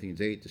 1 Corinthians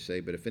 8 to say,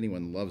 but if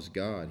anyone loves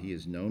God, he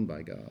is known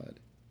by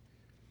God.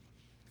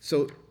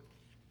 So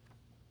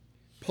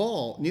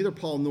neither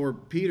Paul nor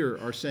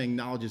Peter are saying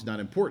knowledge is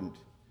not important.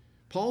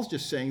 Paul's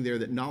just saying there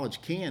that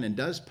knowledge can and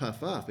does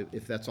puff up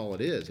if that's all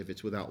it is. If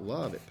it's without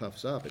love, it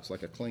puffs up. It's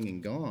like a clanging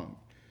gong.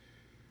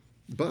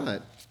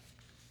 But,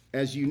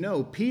 as you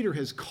know, Peter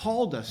has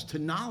called us to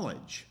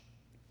knowledge.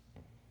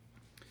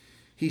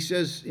 He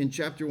says in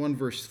chapter 1,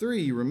 verse 3,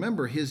 you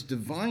remember, his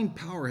divine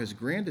power has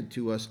granted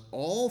to us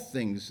all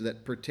things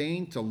that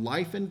pertain to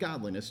life and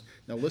godliness.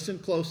 Now listen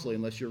closely,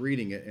 unless you're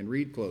reading it, and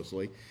read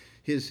closely.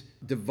 His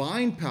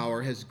divine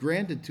power has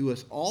granted to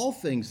us all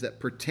things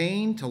that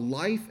pertain to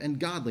life and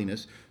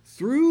godliness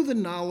through the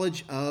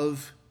knowledge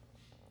of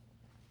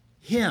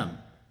him.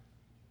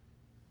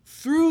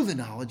 Through the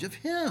knowledge of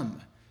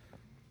him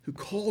who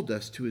called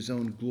us to his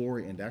own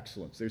glory and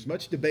excellence. There's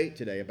much debate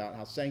today about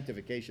how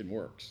sanctification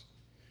works.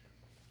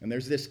 And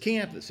there's this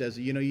camp that says,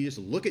 you just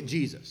look at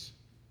Jesus.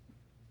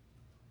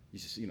 You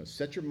just,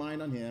 set your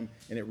mind on him,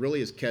 and it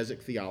really is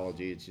Keswick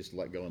theology. It's just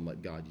let go and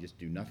let God. You just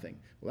do nothing.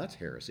 Well, that's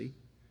heresy.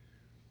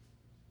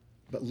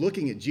 But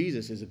looking at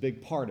Jesus is a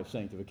big part of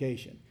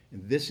sanctification,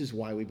 and this is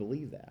why we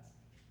believe that.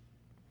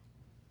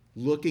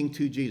 Looking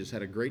to Jesus.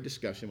 Had a great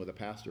discussion with a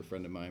pastor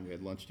friend of mine. We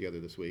had lunch together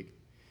this week,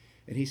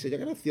 and he said, I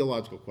got a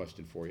theological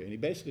question for you. And he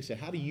basically said,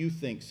 how do you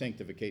think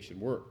sanctification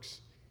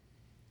works?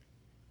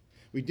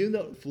 We do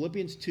know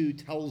Philippians 2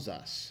 tells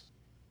us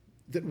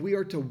that we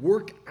are to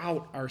work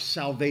out our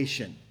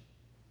salvation,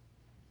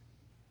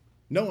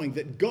 knowing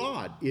that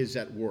God is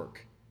at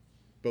work,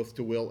 both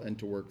to will and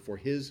to work for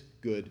his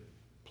good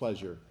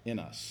pleasure in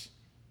us.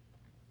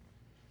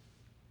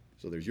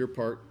 So there's your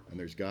part and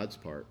there's God's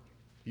part.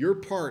 Your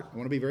part, I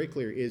want to be very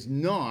clear, is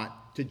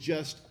not to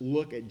just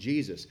look at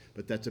Jesus,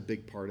 but that's a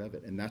big part of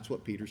it, and that's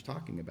what Peter's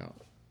talking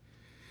about.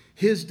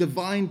 His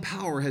divine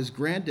power has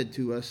granted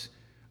to us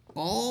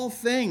all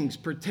things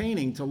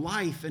pertaining to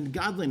life and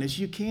godliness.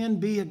 You can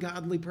be a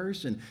godly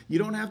person. You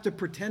don't have to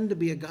pretend to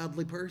be a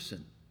godly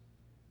person.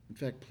 In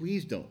fact,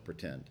 please don't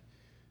pretend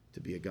to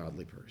be a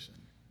godly person.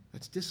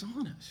 That's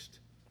dishonest.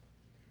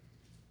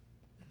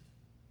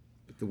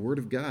 But the Word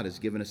of God has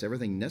given us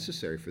everything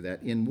necessary for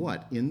that. In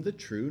what? In the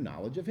true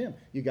knowledge of Him.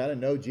 You got to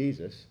know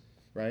Jesus,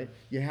 right?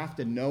 You have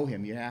to know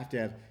Him. You have to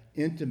have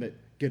intimate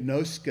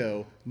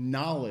gnosko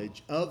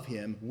knowledge of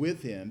Him,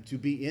 with Him, to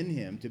be in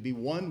Him, to be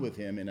one with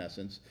Him, in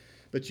essence.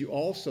 But you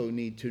also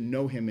need to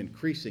know Him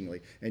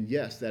increasingly. And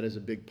yes, that is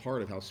a big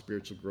part of how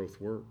spiritual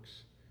growth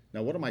works.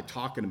 Now, what am I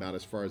talking about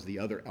as far as the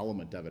other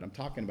element of it? I'm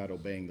talking about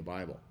obeying the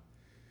Bible.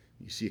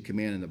 You see a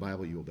command in the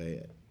Bible, you obey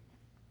it.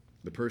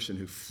 The person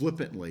who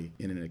flippantly,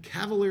 in a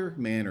cavalier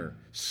manner,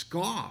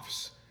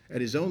 scoffs at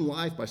his own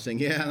life by saying,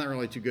 yeah, I'm not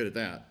really too good at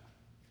that.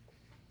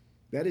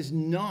 That is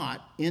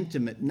not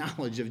intimate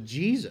knowledge of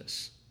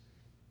Jesus.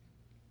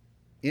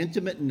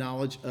 Intimate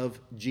knowledge of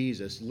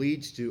Jesus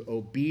leads to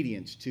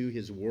obedience to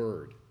His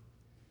Word.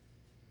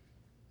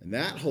 And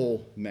that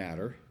whole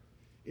matter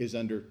is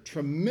under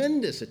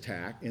tremendous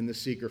attack in the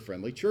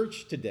seeker-friendly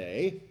church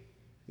today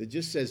that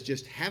just says,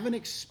 just have an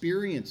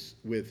experience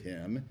with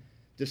Him,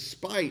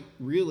 despite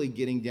really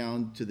getting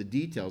down to the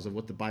details of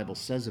what the Bible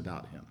says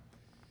about Him.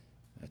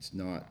 That's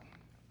not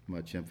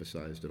much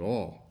emphasized at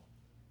all.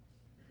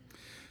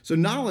 So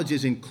knowledge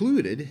is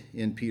included,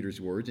 in Peter's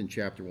words in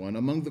chapter 1,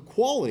 among the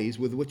qualities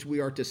with which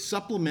we are to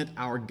supplement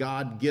our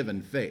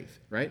God-given faith,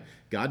 right?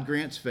 God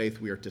grants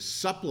faith. We are to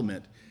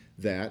supplement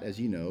that,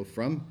 as you know,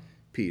 from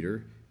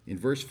Peter. In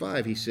verse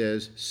 5, he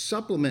says,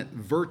 supplement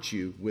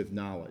virtue with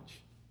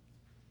knowledge,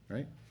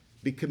 right?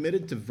 Be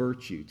committed to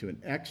virtue, to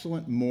an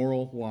excellent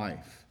moral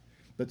life.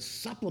 But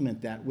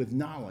supplement that with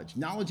knowledge.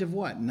 Knowledge of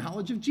what?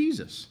 Knowledge of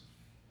Jesus.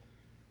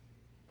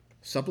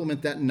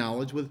 Supplement that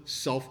knowledge with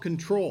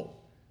self-control.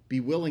 Be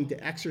willing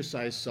to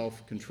exercise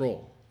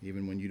self-control,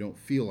 even when you don't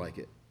feel like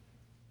it.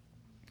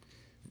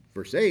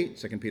 Verse 8,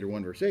 2 Peter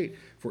 1, verse 8,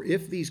 for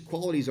if these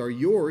qualities are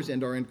yours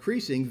and are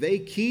increasing, they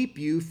keep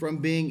you from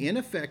being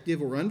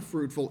ineffective or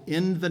unfruitful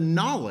in the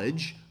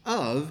knowledge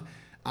of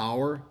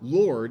our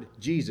Lord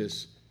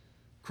Jesus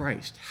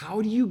Christ. How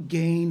do you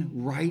gain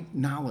right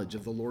knowledge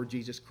of the Lord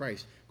Jesus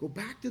Christ? Go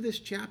back to this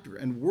chapter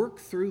and work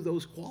through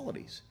those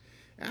qualities.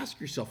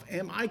 Ask yourself,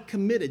 am I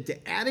committed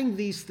to adding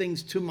these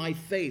things to my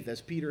faith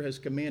as Peter has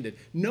commanded,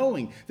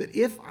 knowing that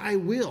if I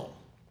will,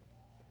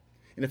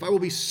 and if I will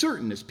be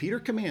certain, as Peter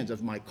commands,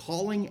 of my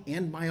calling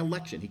and my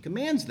election, he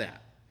commands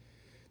that,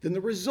 then the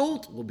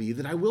result will be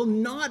that I will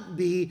not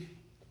be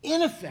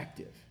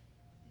ineffective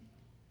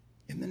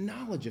in the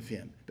knowledge of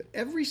Him. But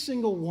every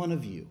single one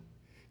of you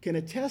can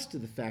attest to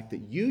the fact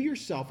that you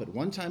yourself at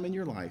one time in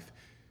your life,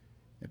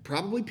 and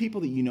probably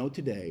people that you know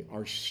today,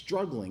 are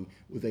struggling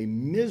with a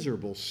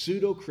miserable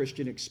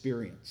pseudo-Christian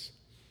experience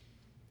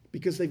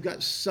because they've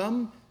got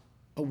some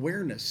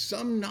awareness,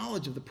 some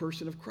knowledge of the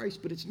person of Christ,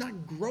 but it's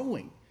not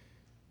growing.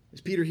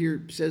 As Peter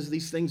here says,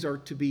 these things are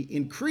to be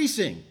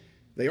increasing.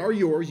 They are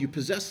yours, you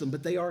possess them,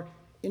 but they are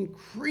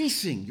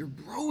increasing. You're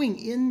growing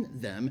in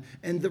them,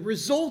 and the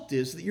result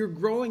is that you're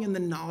growing in the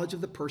knowledge of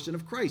the person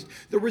of Christ.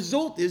 The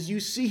result is you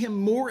see Him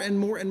more and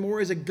more and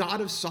more as a God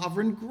of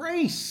sovereign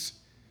grace.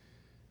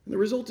 And the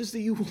result is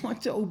that you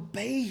want to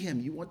obey Him.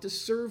 You want to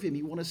serve Him.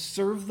 You want to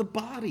serve the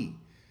body.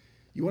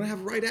 You want to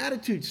have right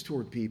attitudes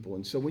toward people.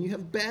 And so when you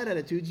have bad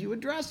attitudes, you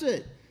address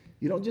it.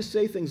 You don't just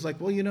say things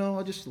like, well,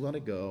 I'll just let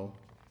it go.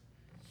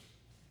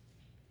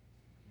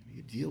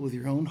 You deal with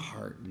your own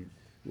heart. And you're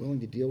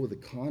willing to deal with the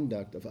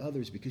conduct of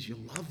others because you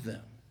love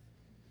them.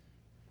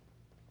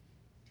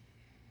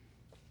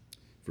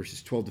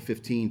 Verses 12 to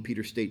 15,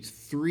 Peter states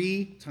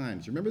 3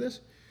 times. Remember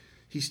this?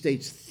 He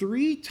states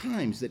 3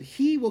 times that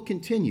he will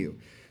continue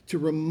to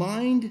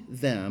remind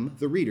them,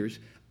 the readers,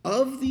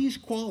 of these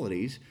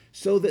qualities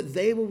so that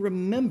they will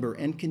remember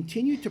and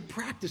continue to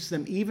practice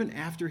them even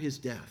after his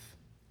death.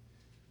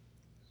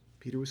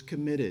 Peter was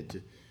committed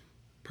to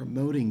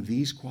promoting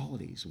these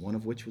qualities, one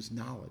of which was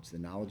knowledge, the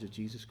knowledge of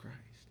Jesus Christ.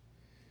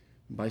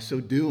 And by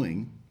so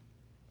doing,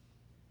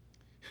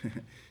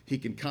 he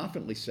can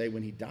confidently say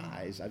when he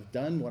dies, I've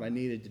done what I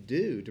needed to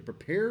do to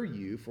prepare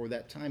you for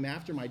that time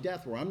after my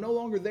death where I'm no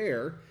longer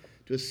there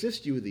to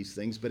assist you with these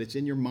things, but it's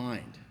in your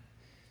mind.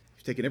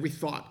 You've taken every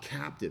thought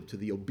captive to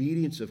the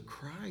obedience of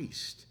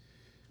Christ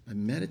by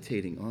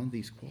meditating on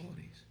these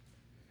qualities.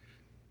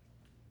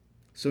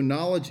 So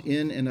knowledge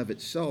in and of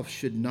itself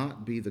should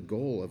not be the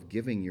goal of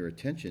giving your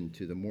attention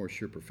to the more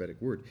sure prophetic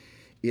word.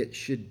 It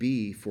should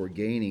be for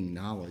gaining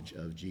knowledge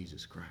of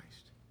Jesus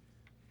Christ.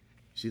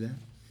 See that?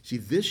 See,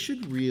 this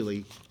should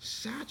really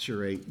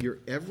saturate your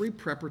every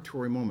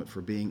preparatory moment for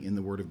being in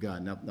the Word of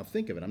God. Now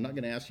think of it. I'm not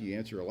going to ask you to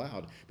answer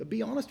aloud, but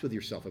be honest with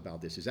yourself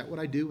about this. Is that what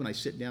I do when I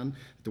sit down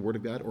at the Word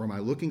of God, or am I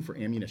looking for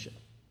ammunition?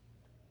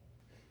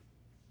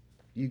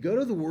 You go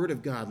to the Word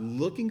of God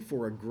looking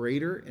for a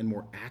greater and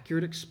more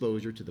accurate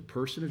exposure to the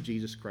person of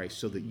Jesus Christ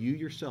so that you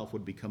yourself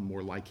would become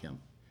more like him.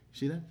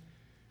 See that?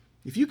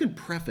 If you can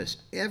preface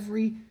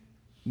every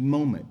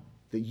moment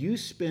that you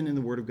spend in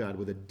the Word of God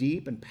with a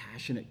deep and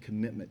passionate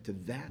commitment to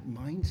that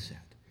mindset,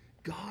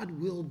 God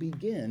will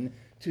begin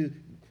to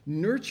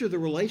nurture the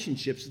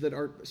relationships that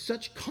are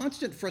such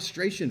constant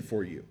frustration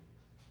for you.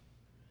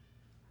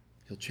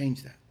 He'll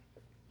change that.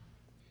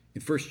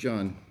 In 1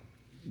 John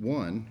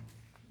 1,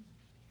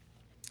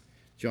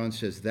 John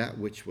says, that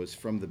which was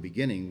from the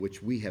beginning,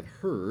 which we have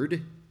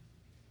heard,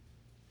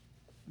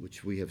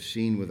 which we have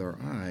seen with our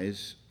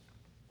eyes,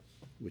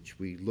 which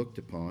we looked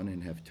upon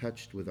and have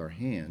touched with our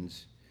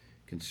hands,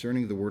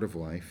 concerning the word of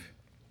life.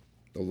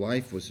 The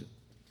life was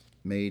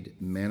made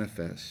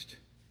manifest,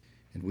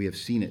 and we have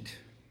seen it,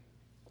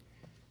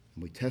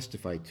 and we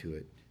testify to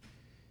it,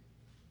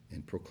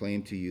 and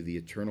proclaim to you the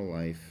eternal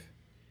life,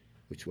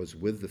 which was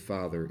with the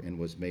Father and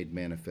was made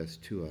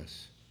manifest to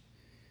us.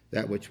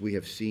 That which we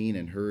have seen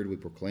and heard we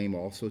proclaim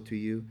also to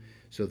you,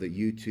 so that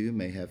you too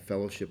may have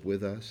fellowship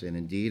with us. And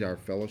indeed, our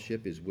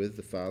fellowship is with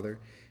the Father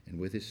and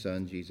with his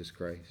Son, Jesus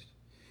Christ.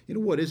 You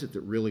know what is it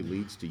that really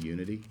leads to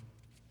unity?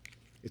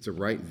 It's a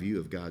right view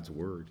of God's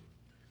Word.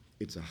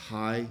 It's a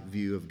high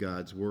view of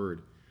God's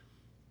Word.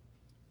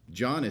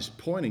 John is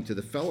pointing to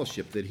the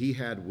fellowship that he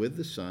had with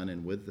the Son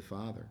and with the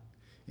Father.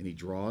 And he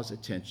draws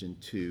attention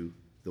to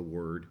the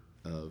Word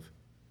of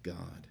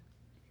God.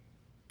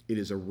 It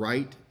is a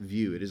right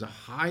view. It is a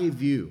high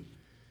view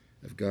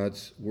of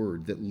God's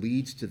Word that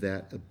leads to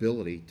that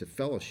ability to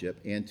fellowship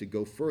and to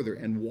go further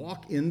and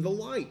walk in the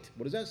light.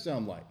 What does that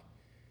sound like?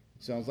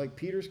 It sounds like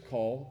Peter's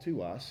call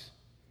to us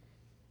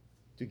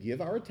to give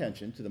our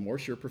attention to the more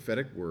sure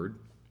prophetic word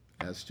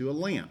as to a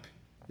lamp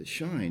that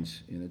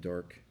shines in a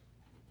dark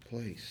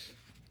place.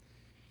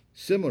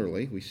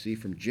 Similarly, we see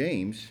from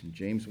James, in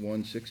James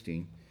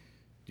 1:16,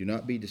 do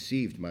not be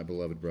deceived, my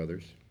beloved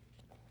brothers.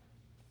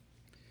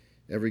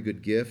 Every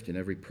good gift and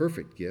every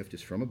perfect gift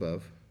is from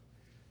above,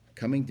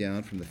 coming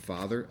down from the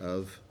Father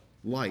of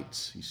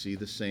lights. You see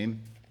the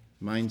same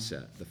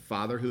mindset. The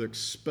Father who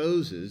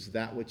exposes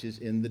that which is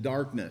in the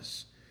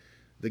darkness.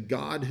 The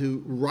God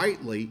who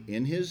rightly,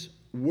 in his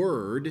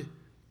word,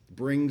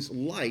 brings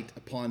light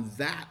upon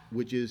that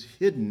which is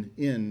hidden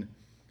in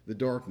the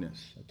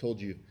darkness. I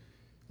told you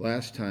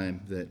last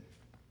time that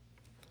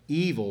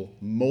evil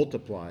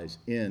multiplies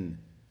in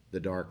the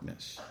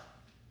darkness.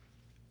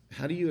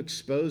 How do you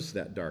expose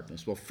that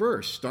darkness? Well,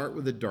 first, start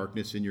with the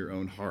darkness in your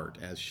own heart,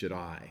 as should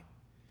I,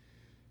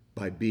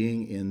 by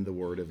being in the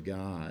Word of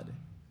God.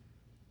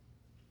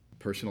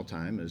 Personal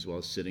time, as well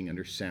as sitting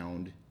under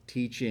sound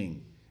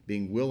teaching,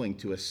 being willing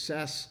to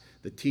assess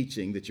the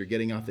teaching that you're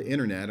getting off the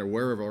internet or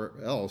wherever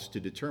else to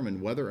determine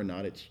whether or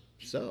not it's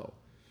so.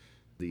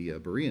 The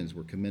Bereans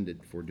were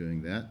commended for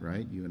doing that,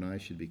 right? You and I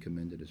should be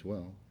commended as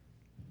well.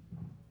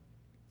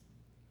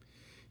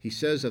 He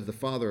says of the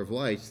Father of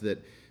lights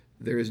that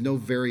there is no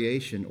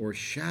variation or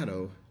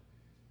shadow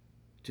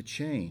to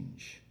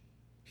change.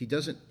 He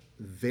doesn't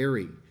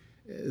vary.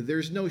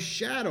 There's no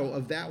shadow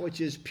of that which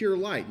is pure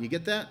light. You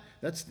get that?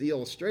 That's the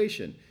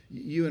illustration.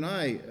 You and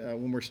I,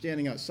 when we're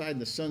standing outside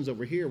and the sun's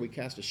over here, we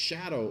cast a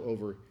shadow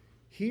over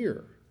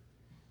here.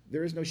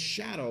 There is no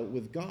shadow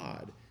with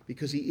God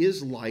because he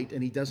is light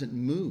and he doesn't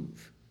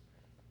move.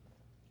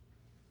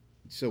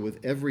 So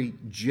with every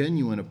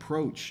genuine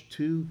approach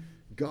to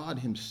God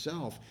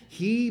himself,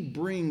 he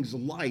brings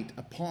light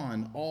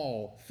upon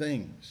all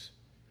things.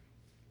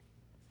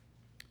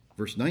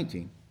 Verse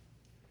 19.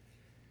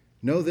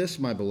 Know this,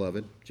 my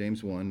beloved,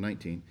 James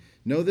 1:19.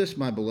 Know this,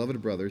 my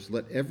beloved brothers,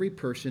 let every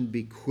person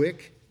be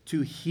quick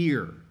to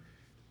hear.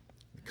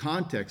 The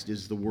context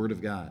is the Word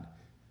of God.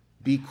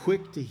 Be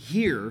quick to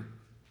hear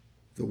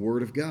the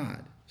Word of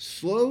God.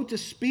 Slow to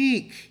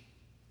speak.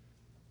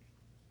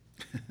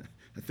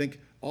 I think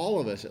all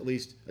of us, at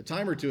least a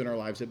time or two in our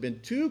lives, have been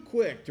too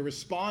quick to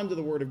respond to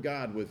the Word of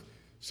God with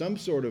some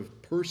sort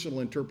of personal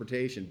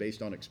interpretation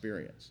based on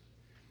experience.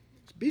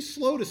 Be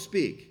slow to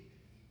speak.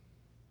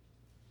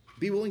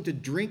 Be willing to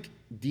drink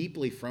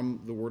deeply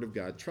from the Word of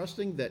God,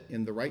 trusting that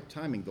in the right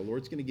timing, the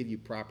Lord's going to give you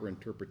proper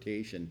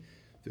interpretation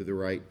through the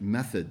right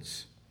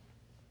methods.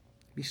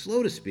 Be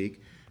slow to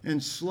speak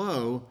and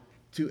slow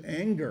to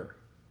anger.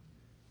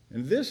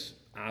 And this,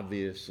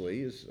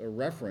 obviously, is a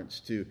reference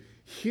to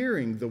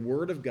hearing the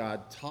Word of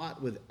God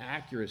taught with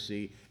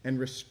accuracy and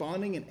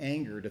responding in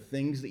anger to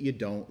things that you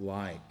don't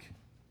like.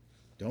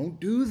 Don't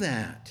do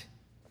that.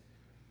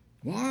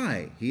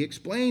 Why? He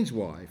explains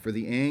why. For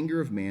the anger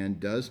of man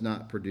does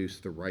not produce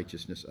the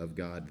righteousness of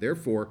God.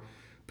 Therefore,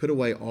 put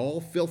away all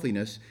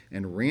filthiness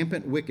and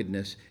rampant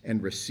wickedness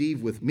and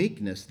receive with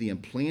meekness the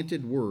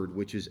implanted word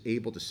which is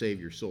able to save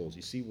your souls.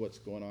 You see what's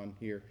going on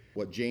here?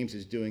 What James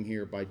is doing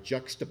here by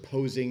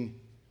juxtaposing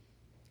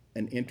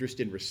an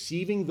interest in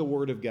receiving the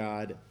Word of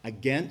God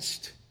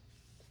against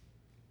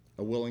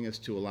a willingness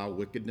to allow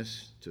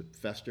wickedness to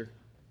fester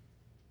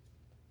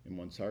in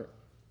one's heart.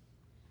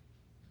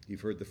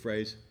 You've heard the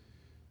phrase,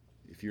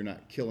 if you're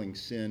not killing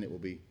sin, it will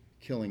be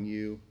killing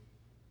you.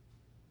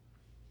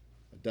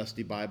 A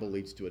dusty Bible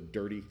leads to a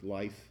dirty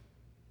life.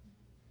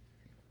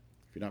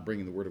 If you're not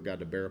bringing the Word of God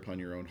to bear upon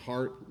your own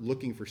heart,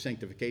 looking for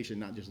sanctification,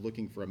 not just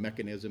looking for a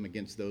mechanism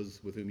against those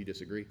with whom you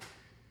disagree.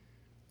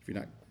 If you're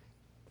not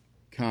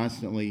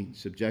constantly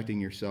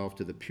subjecting yourself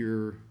to the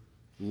pure,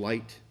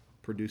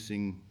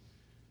 light-producing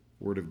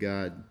Word of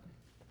God,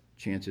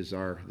 chances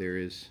are there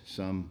is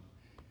some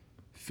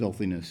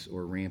filthiness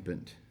or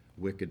rampant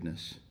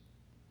wickedness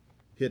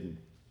hidden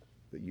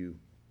that you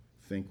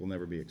think will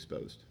never be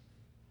exposed.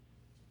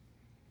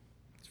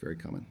 It's very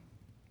common.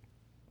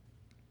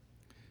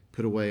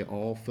 Put away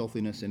all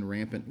filthiness and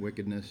rampant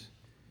wickedness,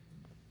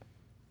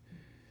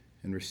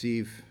 and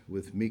receive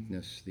with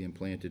meekness the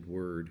implanted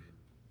word,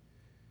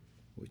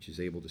 which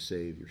is able to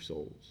save your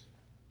souls.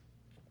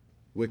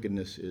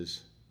 Wickedness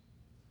is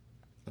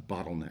a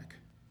bottleneck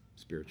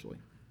spiritually.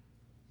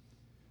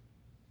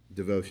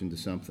 Devotion to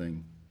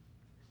something.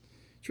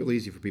 It's real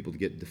easy for people to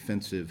get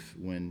defensive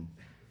when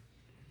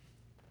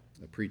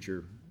a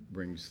preacher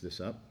brings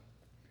this up.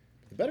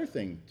 The better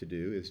thing to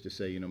do is to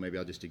say, maybe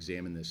I'll just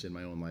examine this in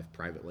my own life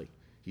privately.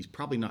 He's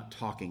probably not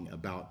talking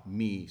about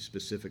me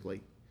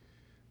specifically,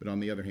 but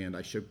on the other hand,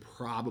 I should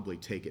probably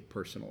take it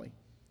personally.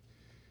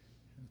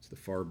 It's the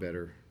far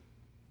better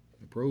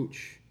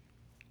approach.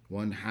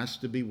 One has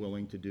to be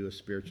willing to do a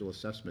spiritual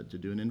assessment, to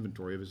do an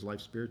inventory of his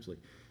life spiritually.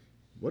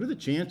 What are the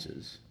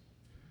chances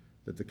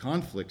that the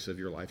conflicts of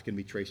your life can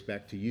be traced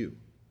back to you?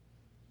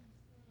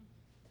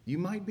 You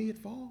might be at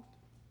fault,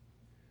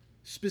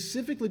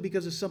 specifically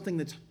because of something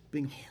that's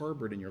being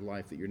harbored in your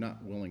life that you're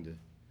not willing to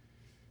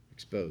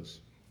expose,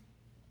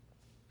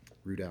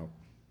 root out.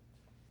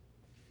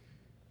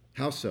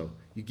 How so?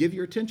 You give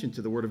your attention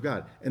to the Word of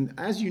God. And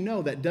as you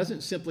know, that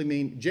doesn't simply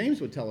mean, James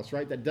would tell us,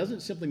 right? That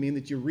doesn't simply mean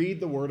that you read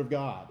the Word of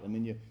God and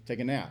then you take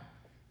a nap.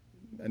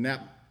 A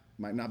nap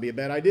might not be a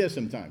bad idea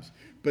sometimes.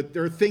 But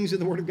there are things in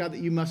the Word of God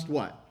that you must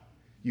what?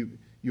 You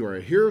are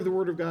a hearer of the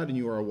Word of God, and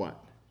you are a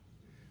what?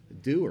 A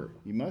doer.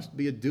 You must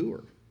be a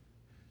doer.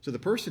 So the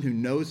person who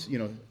knows,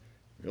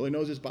 really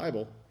knows his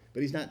Bible,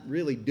 but he's not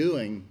really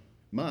doing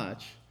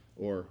much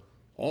or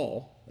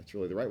all. That's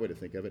really the right way to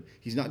think of it.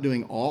 He's not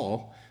doing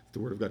all the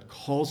Word of God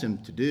calls him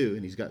to do,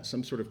 and he's got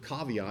some sort of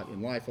caveat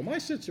in life. Well, my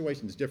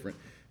situation is different.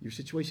 Your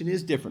situation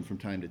is different from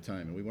time to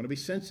time, and we want to be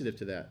sensitive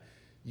to that.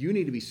 You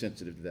need to be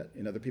sensitive to that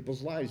in other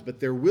people's lives. But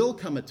there will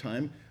come a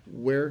time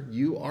where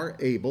you are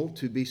able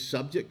to be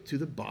subject to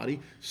the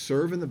body,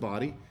 serve in the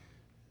body.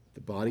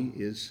 The body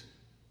is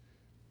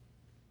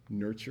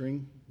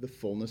nurturing the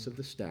fullness of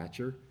the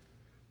stature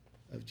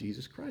of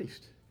Jesus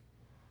Christ.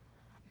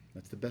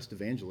 That's the best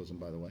evangelism,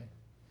 by the way.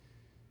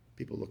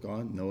 People look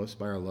on, know us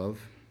by our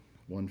love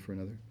one for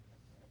another.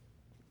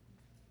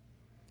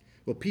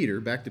 Well,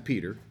 back to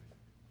Peter,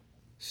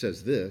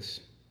 says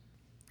this: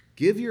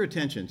 give your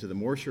attention to the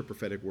more sure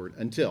prophetic word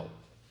until,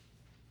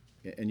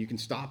 and you can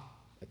stop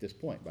at this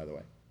point, by the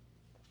way.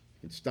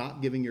 You can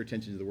stop giving your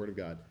attention to the Word of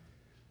God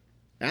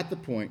at the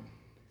point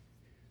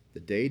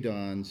the day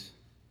dawns,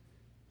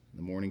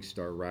 the morning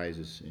star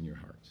rises in your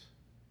hearts.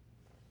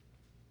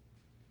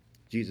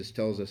 Jesus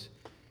tells us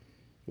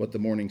what the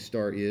morning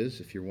star is.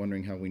 If you're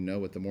wondering how we know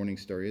what the morning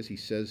star is, he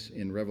says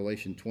in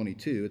Revelation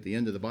 22, at the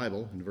end of the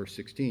Bible, in verse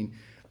 16,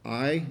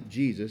 I,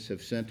 Jesus,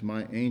 have sent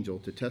my angel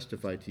to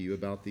testify to you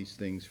about these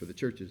things for the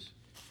churches.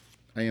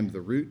 I am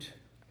the root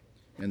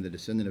and the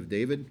descendant of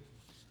David,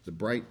 the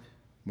bright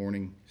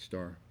morning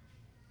star.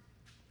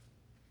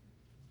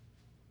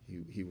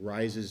 He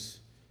rises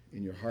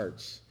in your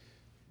hearts,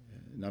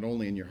 not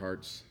only in your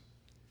hearts,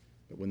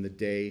 but when the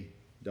day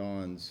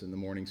dawns and the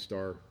morning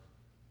star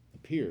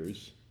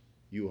appears,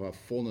 you will have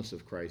fullness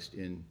of Christ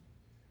in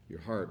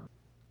your heart,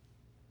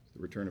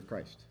 the return of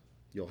Christ.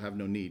 You'll have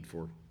no need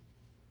for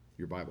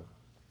your Bible.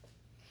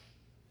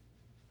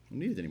 You don't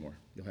need it anymore.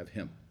 You'll have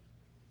him.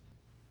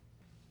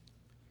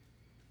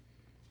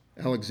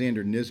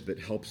 Alexander Nisbet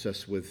helps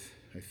us with,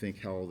 I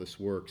think, how all this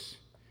works.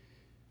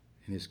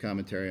 In his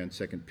commentary on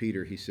 2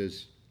 Peter, he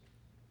says,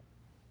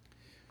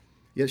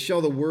 yet shall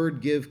the word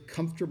give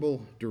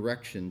comfortable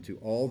direction to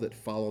all that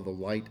follow the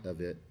light of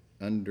it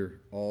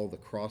under all the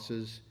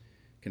crosses,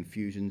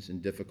 confusions,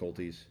 and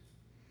difficulties.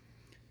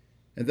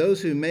 And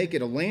those who make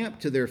it a lamp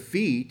to their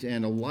feet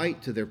and a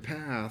light to their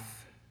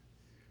path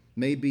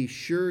may be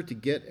sure to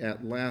get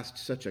at last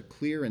such a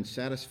clear and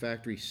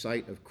satisfactory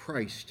sight of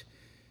Christ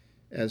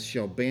as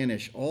shall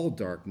banish all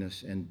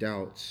darkness and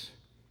doubts,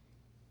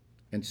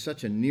 and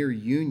such a near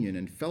union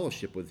and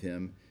fellowship with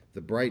him, the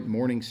bright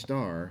morning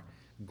star,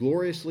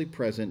 gloriously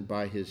present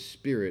by his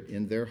Spirit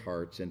in their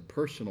hearts and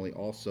personally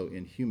also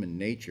in human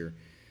nature,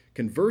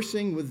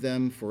 conversing with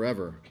them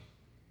forever,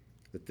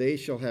 that they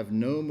shall have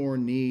no more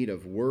need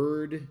of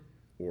word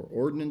or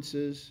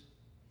ordinances,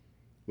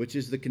 which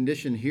is the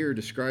condition here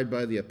described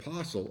by the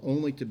apostle,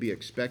 only to be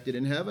expected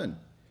in heaven,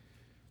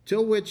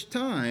 till which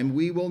time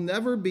we will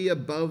never be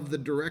above the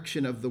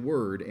direction of the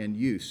word and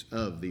use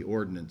of the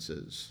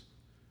ordinances.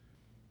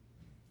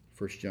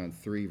 1 John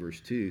 3, verse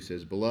 2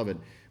 says, "Beloved,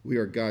 we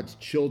are God's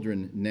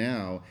children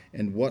now,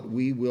 and what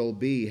we will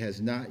be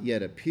has not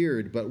yet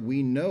appeared, but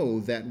we know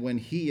that when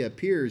he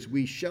appears,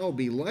 we shall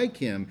be like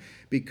him,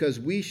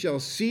 because we shall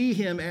see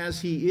him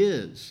as he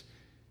is."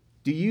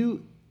 Do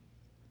you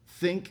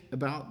think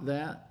about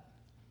that?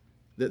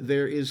 That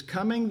there is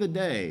coming the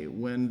day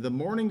when the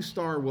morning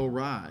star will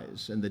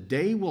rise and the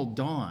day will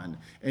dawn,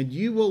 and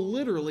you will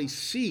literally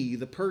see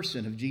the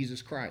person of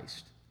Jesus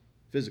Christ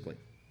physically.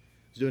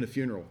 I was doing a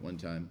funeral one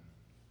time,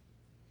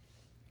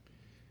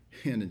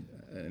 and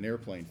an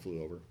airplane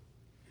flew over,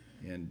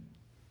 and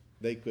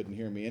they couldn't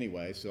hear me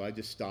anyway, so I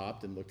just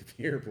stopped and looked at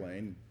the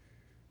airplane.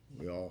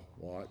 We all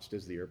watched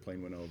as the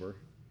airplane went over.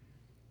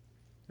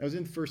 I was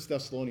in 1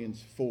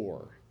 Thessalonians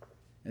 4,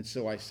 and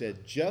so I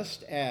said,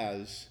 just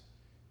as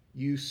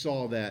you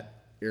saw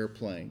that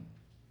airplane,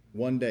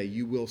 one day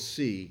you will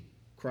see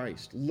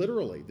Christ.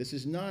 Literally, this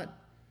is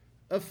not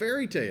a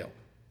fairy tale.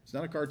 It's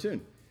not a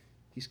cartoon.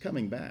 He's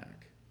coming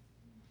back.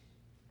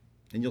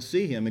 And you'll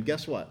see him, and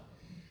guess what?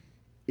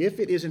 If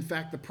it is in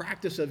fact the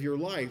practice of your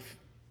life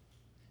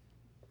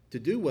to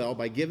do well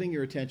by giving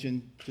your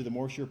attention to the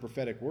more sure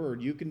prophetic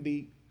word, you can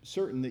be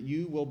certain that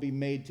you will be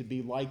made to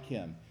be like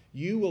him.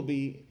 You will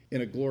be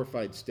in a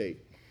glorified state.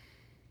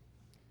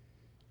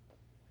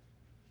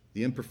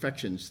 The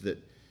imperfections that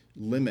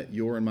limit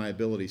your and my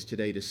abilities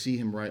today to see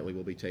him rightly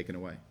will be taken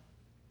away.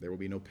 There will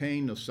be no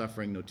pain, no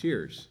suffering, no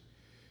tears.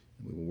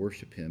 We will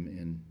worship him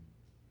in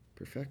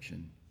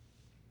perfection.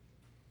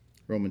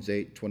 Romans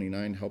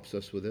 8:29 helps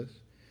us with this.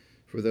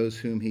 For those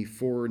whom he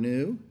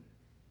foreknew,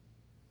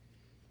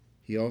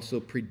 he also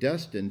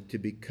predestined to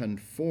be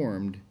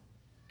conformed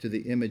to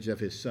the image of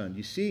his Son.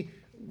 You see,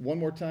 one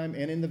more time,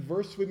 and in the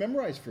verse we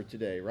memorized for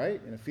today,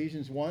 right? In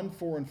Ephesians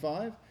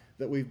 1:4-5,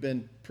 that we've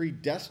been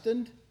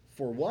predestined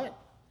for what?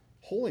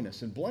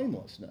 Holiness and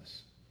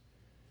blamelessness.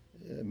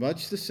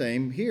 Much the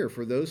same here.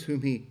 For those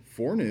whom he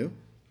foreknew,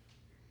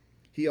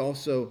 he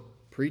also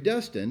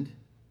predestined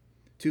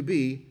to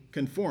be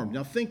conformed.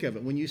 Now think of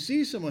it. When you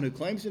see someone who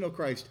claims to know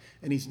Christ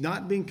and he's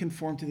not being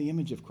conformed to the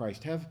image of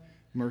Christ, have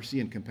mercy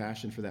and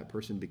compassion for that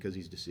person, because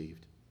he's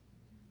deceived.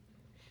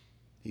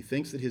 He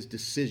thinks that his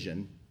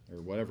decision,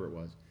 or whatever it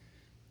was,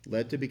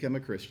 led to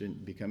becoming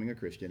a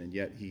Christian, and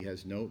yet he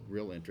has no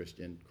real interest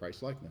in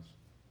Christ-likeness.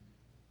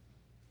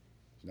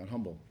 He's not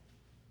humble.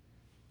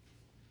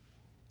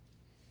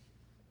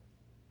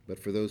 But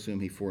for those whom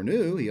he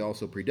foreknew, he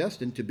also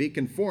predestined to be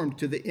conformed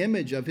to the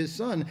image of his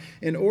Son,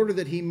 in order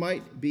that he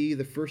might be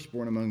the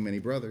firstborn among many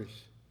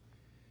brothers.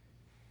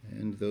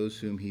 And those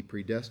whom he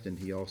predestined,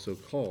 he also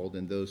called.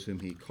 And those whom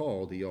he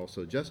called, he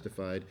also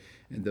justified.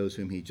 And those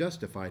whom he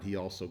justified, he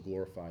also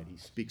glorified. He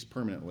speaks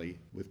permanently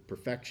with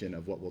perfection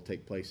of what will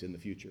take place in the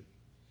future.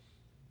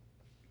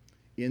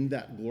 In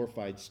that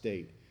glorified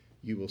state,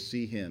 you will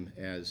see him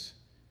as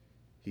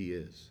he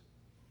is.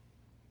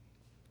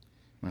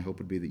 My hope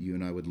would be that you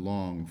and I would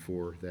long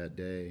for that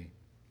day.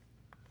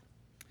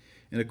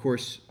 And of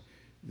course,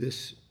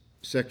 this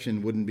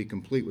section wouldn't be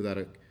complete without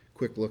a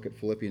quick look at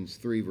Philippians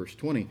 3, verse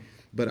 20.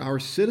 But our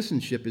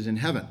citizenship is in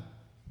heaven,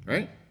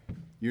 right?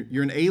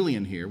 You're an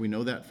alien here. We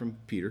know that from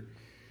Peter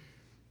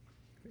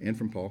and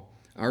from Paul.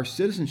 Our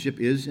citizenship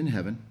is in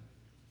heaven,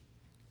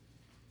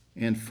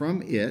 and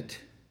from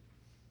it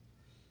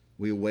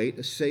we await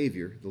a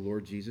Savior, the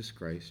Lord Jesus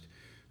Christ,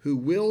 who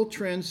will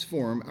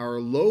transform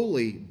our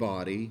lowly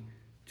body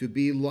to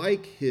be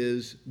like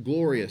his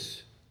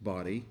glorious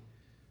body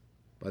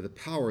by the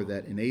power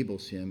that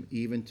enables him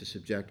even to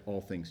subject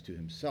all things to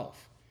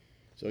himself.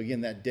 So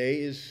again, that day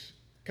is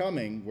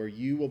coming where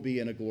you will be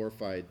in a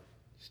glorified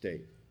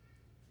state.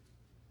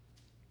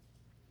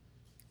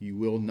 You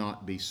will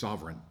not be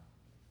sovereign.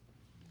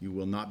 You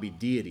will not be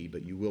deity,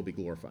 but you will be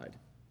glorified.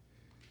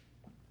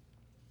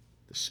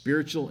 The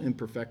spiritual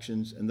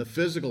imperfections and the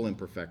physical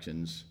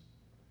imperfections,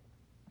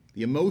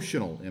 the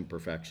emotional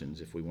imperfections,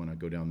 if we want to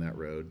go down that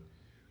road,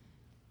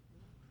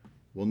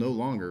 will no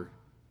longer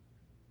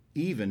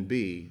even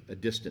be a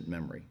distant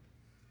memory,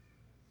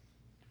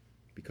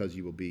 because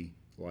you will be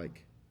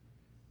like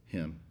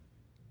him.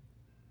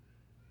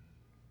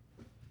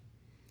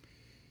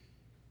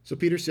 So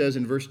Peter says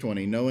in verse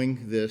 20,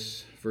 knowing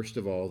this, first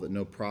of all, that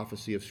no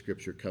prophecy of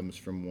Scripture comes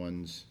from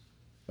one's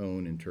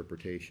own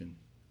interpretation.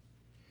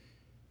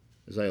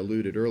 As I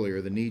alluded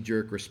earlier, the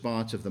knee-jerk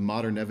response of the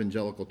modern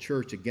evangelical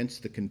church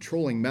against the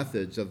controlling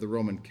methods of the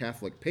Roman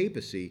Catholic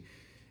papacy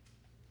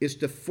is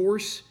to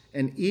force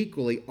an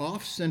equally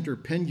off-center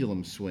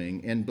pendulum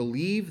swing and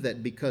believe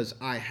that because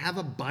I have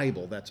a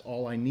Bible, that's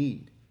all I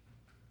need.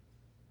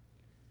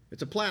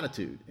 It's a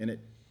platitude, and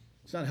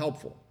it's not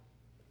helpful.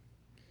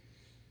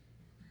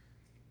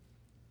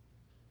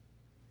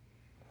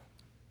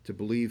 To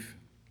believe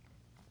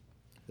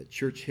that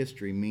church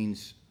history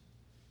means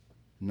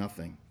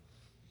nothing.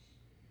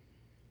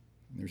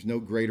 There's no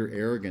greater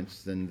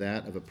arrogance than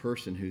that of a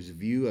person whose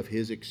view of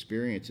his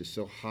experience is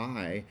so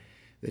high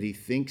that he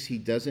thinks he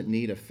doesn't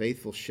need a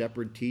faithful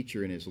shepherd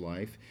teacher in his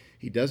life.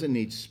 He doesn't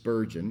need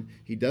Spurgeon.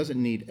 He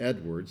doesn't need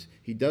Edwards.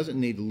 He doesn't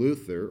need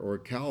Luther or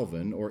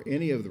Calvin or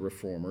any of the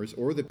Reformers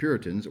or the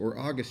Puritans or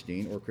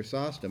Augustine or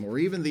Chrysostom or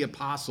even the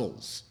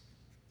apostles.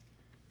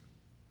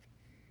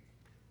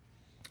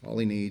 All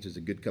he needs is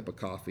a good cup of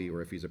coffee,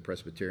 or if he's a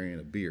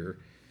Presbyterian, a beer,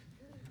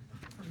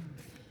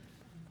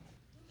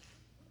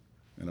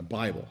 and a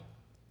Bible.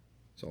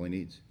 That's all he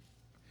needs.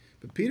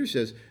 But Peter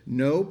says,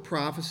 no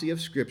prophecy of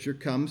Scripture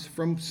comes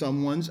from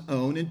someone's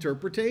own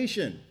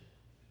interpretation.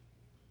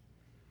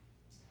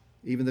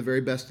 Even the very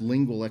best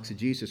lingual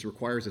exegesis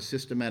requires a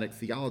systematic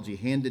theology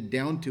handed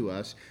down to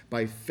us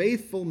by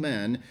faithful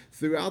men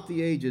throughout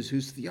the ages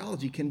whose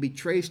theology can be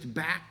traced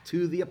back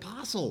to the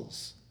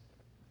apostles.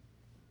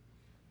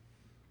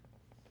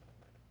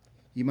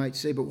 You might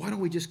say, but why don't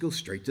we just go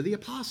straight to the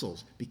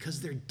apostles? Because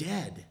they're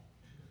dead.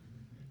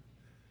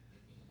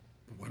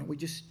 But why don't we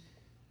just,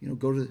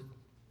 go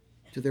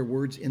to their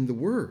words in the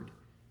Word?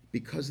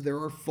 Because there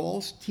are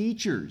false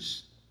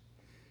teachers.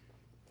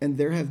 And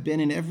there have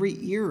been in every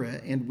era,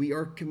 and we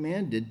are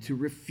commanded to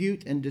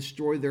refute and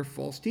destroy their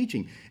false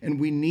teaching. And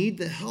we need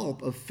the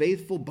help of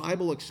faithful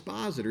Bible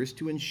expositors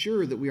to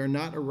ensure that we are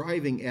not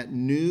arriving at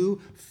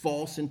new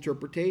false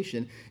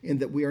interpretation and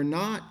that we are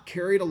not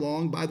carried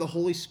along by the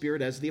Holy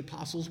Spirit as the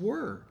apostles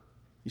were.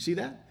 You see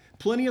that?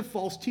 Plenty of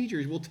false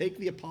teachers will take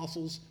the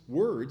apostles'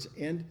 words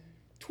and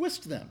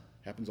twist them.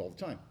 Happens all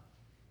the time.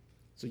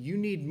 So you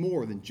need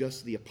more than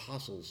just the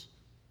apostles'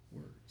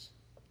 words.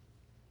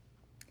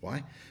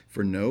 Why?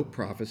 For no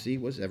prophecy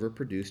was ever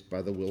produced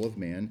by the will of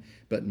man,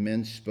 but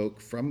men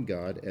spoke from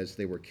God as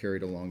they were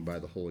carried along by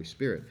the Holy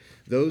Spirit.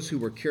 Those who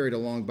were carried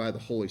along by the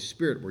Holy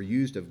Spirit were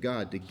used of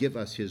God to give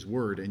us his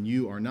word, and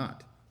you are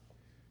not.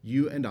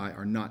 You and I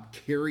are not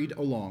carried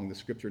along. The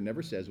Scripture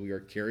never says we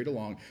are carried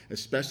along,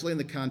 especially in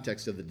the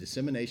context of the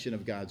dissemination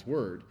of God's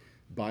word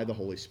by the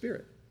Holy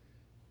Spirit.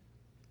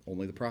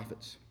 Only the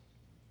prophets.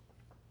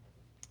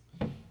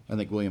 I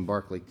think William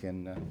Barclay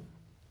can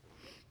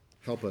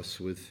help us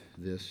with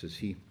this, as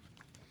he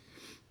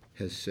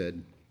has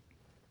said.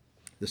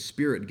 The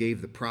Spirit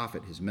gave the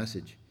prophet his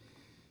message.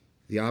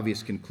 The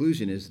obvious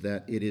conclusion is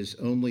that it is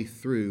only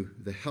through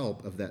the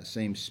help of that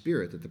same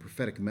Spirit that the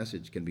prophetic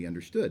message can be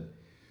understood.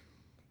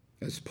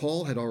 As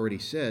Paul had already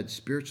said,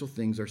 spiritual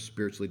things are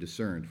spiritually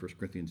discerned, 1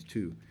 Corinthians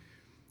 2.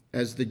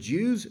 As the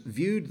Jews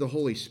viewed the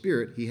Holy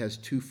Spirit, he has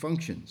two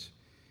functions.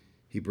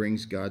 He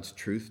brings God's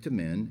truth to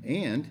men,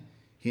 and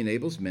he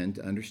enables men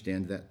to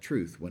understand that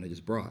truth when it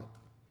is brought.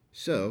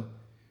 So,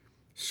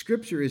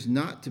 Scripture is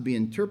not to be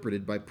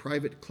interpreted by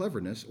private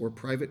cleverness or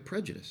private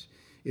prejudice.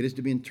 It is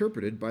to be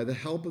interpreted by the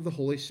help of the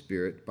Holy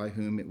Spirit by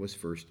whom it was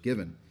first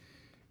given.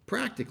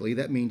 Practically,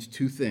 that means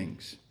two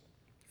things.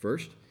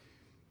 First,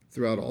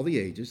 throughout all the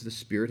ages, the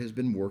Spirit has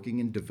been working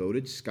in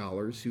devoted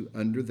scholars who,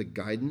 under the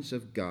guidance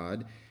of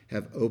God,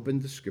 have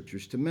opened the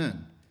Scriptures to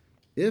men.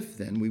 If,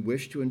 then, we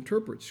wish to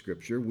interpret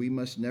Scripture, we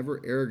must never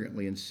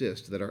arrogantly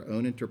insist that our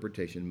own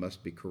interpretation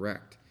must be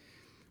correct.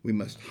 We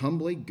must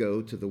humbly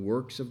go to the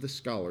works of the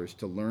scholars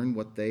to learn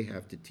what they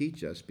have to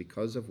teach us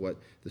because of what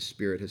the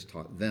Spirit has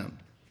taught them.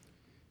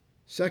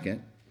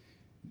 Second,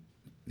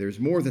 there's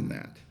more than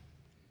that.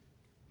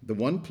 The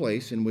one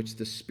place in which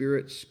the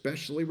Spirit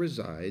specially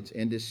resides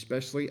and is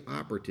specially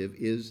operative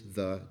is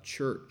the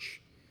church.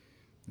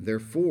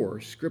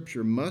 Therefore,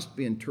 Scripture must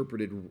be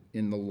interpreted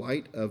in the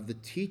light of the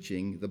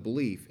teaching, the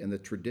belief, and the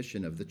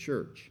tradition of the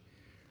church.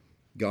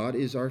 God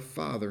is our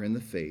Father in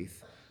the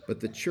faith, but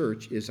the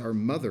church is our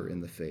mother in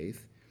the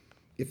faith.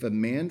 If a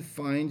man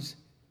finds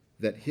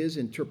that his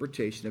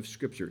interpretation of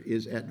Scripture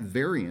is at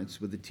variance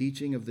with the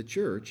teaching of the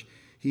church,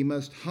 he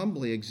must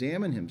humbly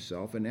examine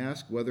himself and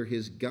ask whether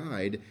his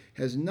guide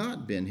has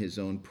not been his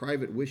own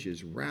private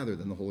wishes rather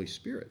than the Holy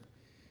Spirit.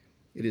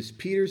 It is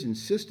Peter's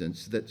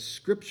insistence that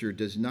Scripture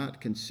does not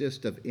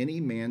consist of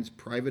any man's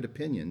private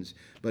opinions,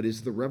 but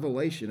is the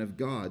revelation of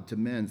God to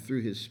men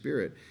through his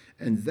Spirit,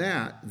 and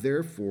that,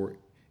 therefore,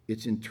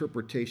 its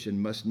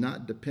interpretation must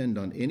not depend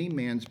on any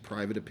man's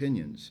private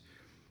opinions,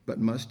 but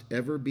must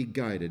ever be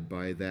guided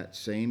by that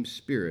same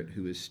Spirit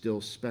who is still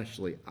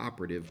specially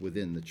operative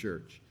within the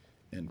church.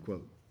 End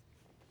quote.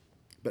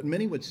 But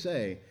many would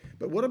say,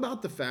 but what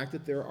about the fact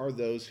that there are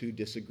those who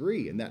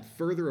disagree? And that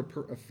further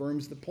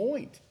affirms the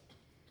point.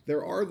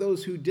 There are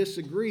those who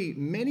disagree,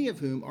 many of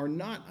whom are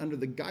not under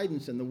the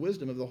guidance and the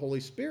wisdom of the Holy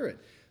Spirit.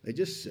 They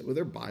just sit with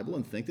their Bible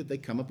and think that they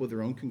come up with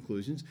their own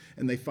conclusions,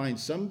 and they find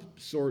some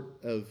sort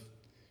of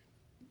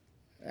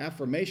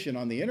affirmation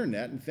on the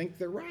internet and think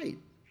they're right.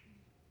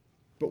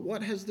 But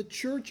what has the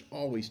church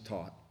always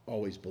taught,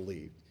 always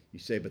believed? You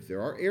say, but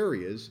there are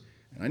areas,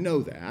 and I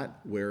know that,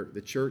 where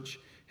the church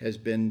has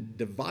been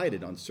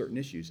divided on certain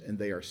issues, and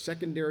they are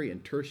secondary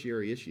and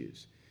tertiary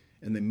issues,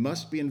 and they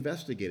must be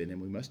investigated,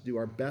 and we must do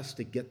our best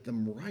to get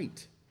them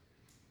right.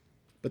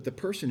 But the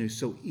person who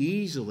so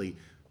easily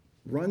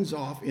runs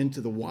off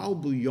into the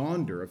wild blue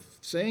yonder of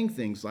saying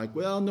things like,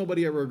 well,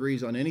 nobody ever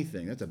agrees on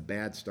anything, that's a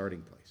bad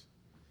starting place.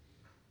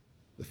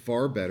 The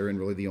far better and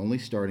really the only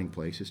starting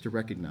place is to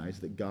recognize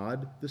that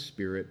God, the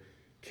Spirit,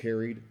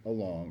 carried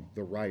along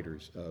the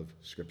writers of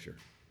Scripture.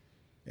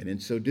 And in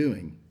so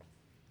doing,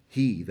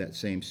 he, that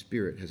same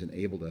Spirit, has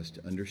enabled us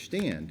to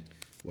understand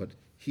what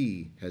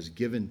he has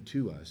given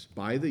to us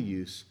by the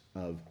use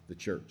of the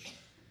church,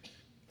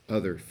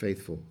 other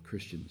faithful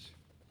Christians.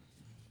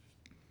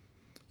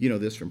 You know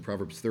this from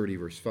Proverbs 30,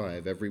 verse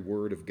 5. Every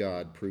word of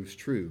God proves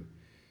true.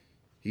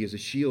 He is a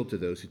shield to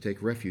those who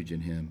take refuge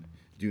in him.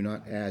 Do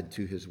not add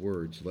to his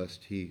words,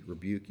 lest he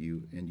rebuke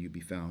you and you be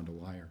found a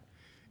liar.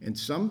 And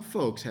some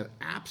folks have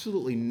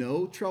absolutely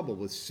no trouble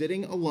with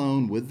sitting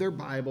alone with their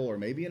Bible or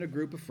maybe in a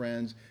group of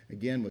friends,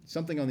 again, with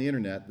something on the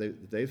internet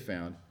that they've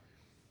found,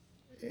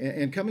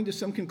 and coming to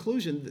some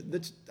conclusion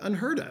that's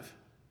unheard of,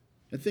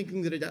 and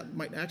thinking that it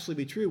might actually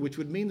be true, which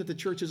would mean that the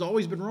church has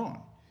always been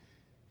wrong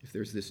if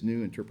there's this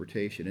new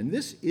interpretation. And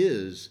this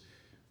is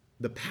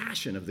the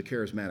passion of the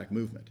charismatic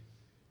movement.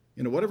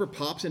 You know, whatever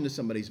pops into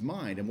somebody's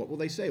mind, and what will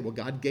they say? Well,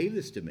 God gave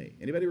this to me.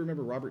 Anybody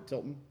remember Robert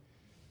Tilton?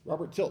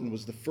 Robert Tilton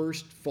was the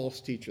first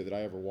false teacher that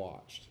I ever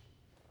watched.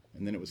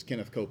 And then it was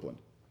Kenneth Copeland.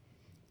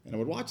 And I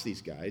would watch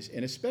these guys,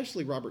 and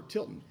especially Robert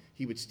Tilton.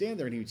 He would stand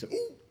there and he would say,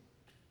 "Ooh,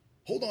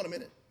 hold on a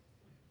minute."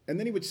 And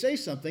then he would say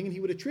something and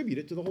he would attribute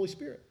it to the Holy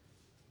Spirit.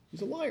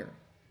 He's a liar.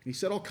 He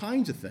said all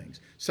kinds of things.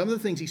 Some of the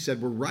things he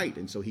said were right,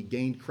 and so he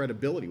gained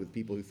credibility with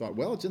people who thought,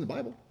 well, it's in the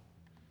Bible.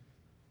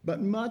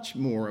 But much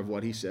more of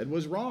what he said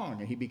was wrong,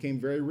 and he became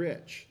very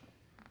rich.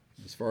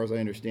 As far as I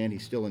understand,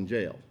 he's still in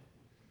jail.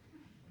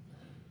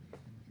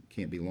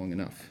 Can't be long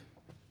enough.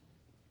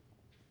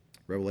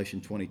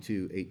 Revelation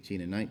 22,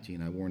 18 and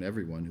 19, I warn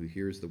everyone who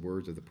hears the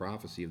words of the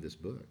prophecy of this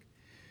book.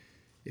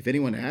 If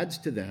anyone adds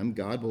to them,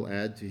 God will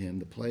add to him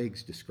the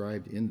plagues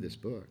described in this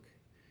book.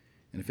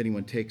 And if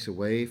anyone takes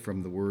away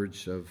from the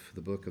words of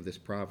the book of this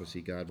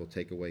prophecy, God will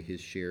take away his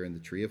share in the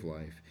tree of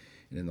life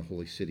and in the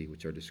holy city,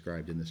 which are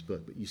described in this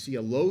book. But you see,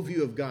 a low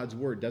view of God's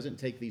word doesn't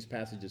take these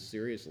passages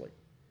seriously.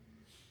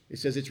 It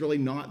says it's really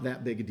not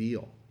that big a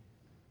deal.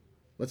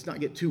 Let's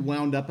not get too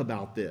wound up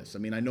about this. I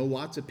mean, I know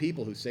lots of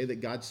people who say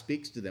that God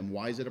speaks to them.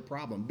 Why is it a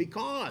problem?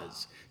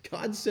 Because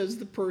God says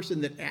the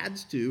person that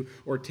adds to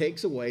or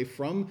takes away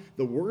from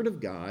the word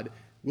of God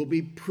will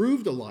be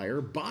proved a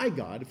liar by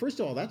God. First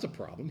of all, that's a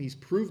problem. He's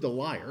proved a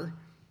liar.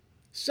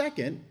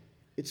 Second,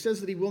 it says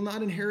that he will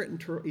not inherit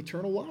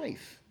eternal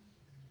life.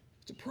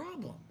 It's a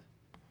problem.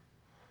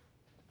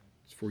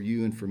 It's for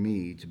you and for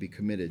me to be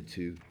committed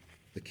to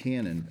the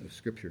canon of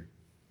Scripture.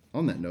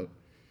 On that note,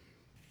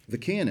 the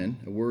canon,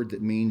 a word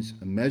that means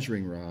a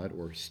measuring rod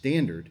or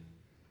standard,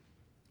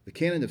 the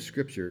canon of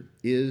Scripture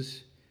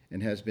is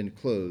and has been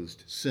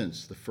closed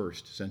since the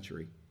first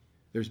century.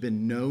 There's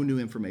been no new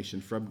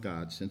information from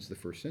God since the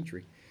first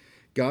century.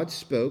 God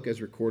spoke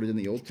as recorded in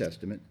the Old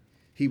Testament.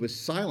 He was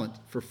silent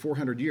for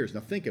 400 years.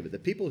 Now think of it. The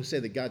people who say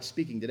that God's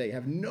speaking today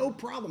have no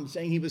problem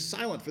saying he was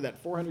silent for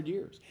that 400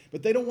 years.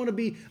 But they don't want to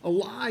be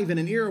alive in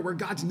an era where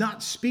God's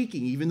not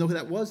speaking, even though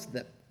that was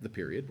the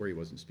period where he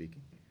wasn't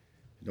speaking.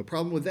 No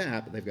problem with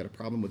that, but they've got a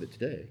problem with it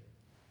today.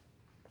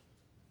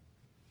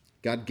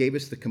 God gave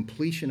us the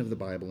completion of the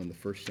Bible in the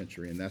first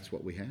century, and that's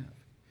what we have.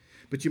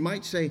 But you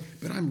might say,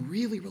 but I'm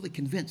really, really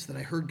convinced that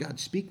I heard God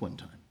speak one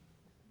time.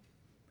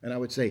 And I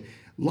would say,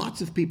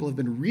 lots of people have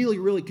been really,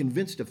 really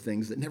convinced of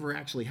things that never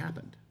actually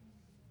happened.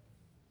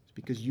 It's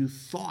because you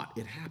thought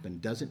it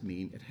happened doesn't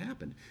mean it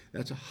happened.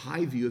 That's a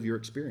high view of your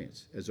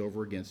experience as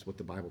over against what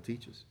the Bible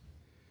teaches.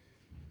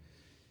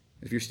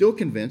 If you're still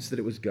convinced that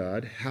it was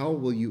God, how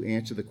will you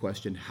answer the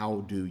question,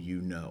 how do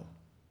you know?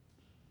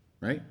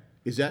 Right?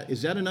 Is that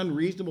an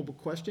unreasonable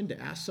question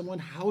to ask someone?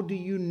 How do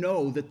you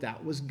know that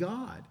that was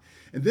God?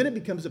 And then it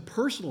becomes a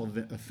personal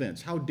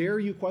offense. How dare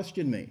you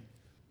question me?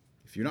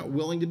 If you're not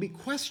willing to be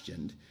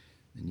questioned,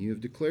 then you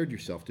have declared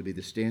yourself to be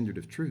the standard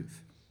of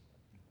truth.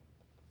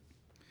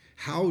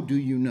 How do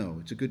you know?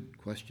 It's a good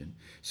question.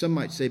 Some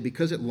might say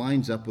because it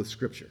lines up with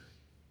Scripture.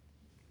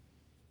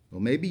 Well,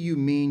 maybe you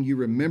mean you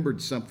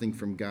remembered something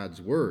from God's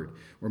word,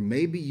 or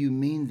maybe you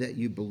mean that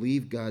you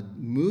believe God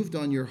moved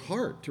on your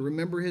heart to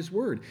remember his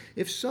word.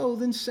 If so,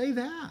 then say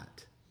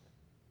that.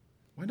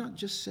 Why not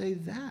just say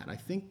that? I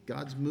think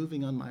God's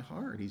moving on my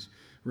heart. He's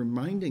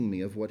reminding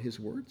me of what his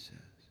word says.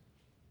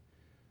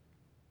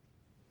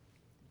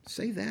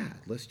 Say that,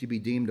 lest you be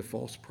deemed a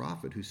false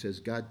prophet who says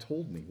God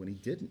told me when he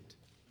didn't.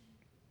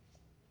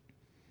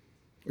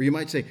 Or you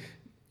might say,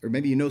 or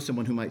maybe you know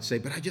someone who might say,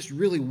 but I just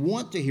really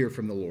want to hear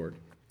from the Lord.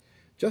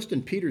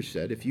 Justin Peters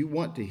said, if you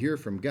want to hear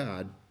from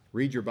God,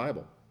 read your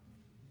Bible.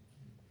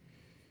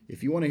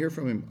 If you want to hear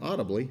from him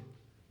audibly,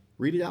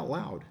 read it out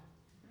loud.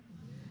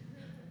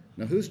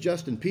 Now, who's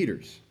Justin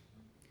Peters?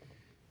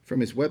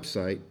 From his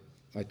website,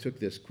 I took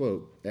this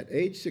quote. At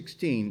age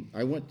 16,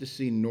 I went to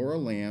see Nora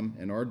Lamb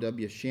and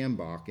R.W.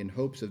 Shambach in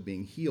hopes of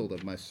being healed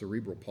of my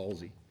cerebral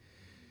palsy.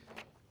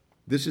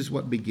 This is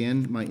what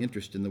began my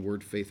interest in the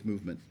Word Faith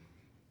movement.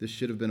 This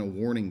should have been a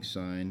warning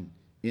sign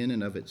in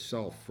and of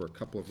itself for a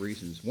couple of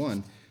reasons.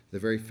 One, the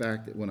very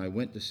fact that when I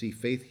went to see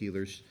faith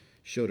healers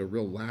showed a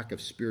real lack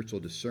of spiritual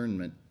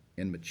discernment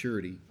and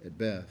maturity at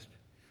best.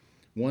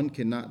 One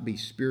cannot be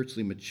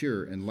spiritually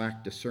mature and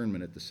lack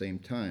discernment at the same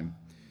time.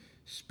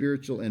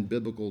 Spiritual and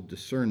biblical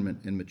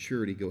discernment and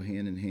maturity go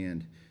hand in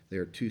hand. They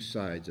are two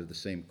sides of the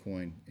same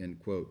coin, end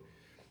quote.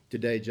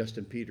 Today,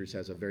 Justin Peters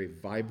has a very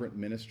vibrant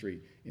ministry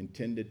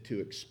intended to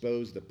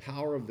expose the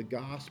power of the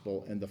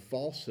gospel and the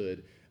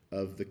falsehood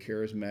of the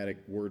charismatic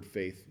word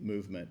faith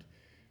movement.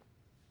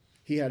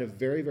 He had a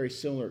very, very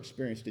similar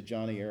experience to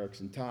Johnny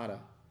Erickson Tata,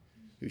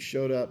 who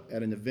showed up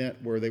at an event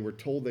where they were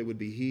told they would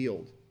be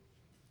healed.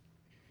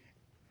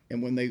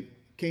 And when they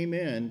came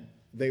in,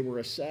 they were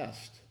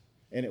assessed,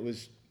 and it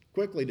was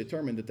quickly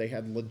determined that they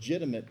had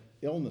legitimate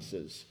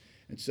illnesses.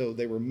 And so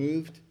they were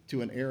moved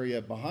to an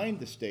area behind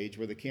the stage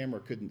where the camera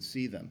couldn't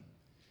see them.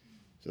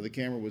 So the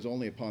camera was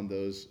only upon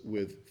those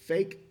with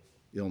fake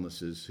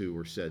illnesses who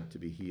were said to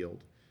be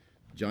healed.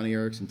 Johnny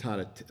Erickson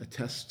Tata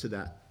attests to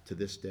that to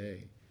this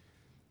day.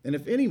 And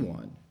if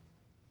anyone,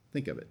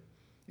 think of it,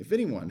 if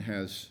anyone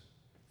has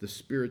the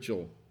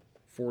spiritual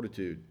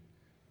fortitude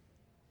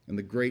and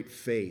the great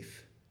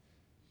faith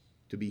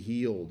to be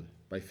healed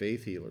by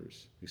faith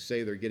healers who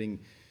say they're getting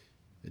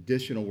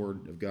additional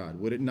word of God,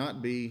 would it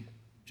not be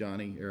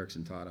Johnny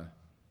Erickson Tata?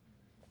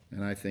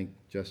 And I think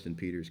Justin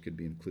Peters could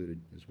be included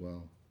as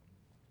well.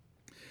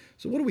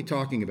 So what are we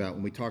talking about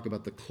when we talk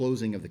about the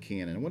closing of the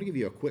canon? I want to give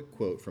you a quick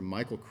quote from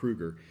Michael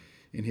Kruger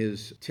in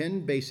his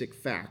 10 basic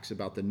facts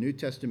about the New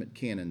Testament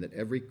canon that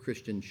every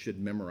Christian should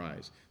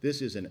memorize.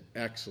 This is an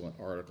excellent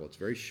article. It's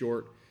very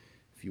short.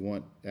 If you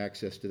want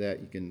access to that,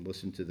 you can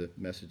listen to the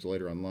message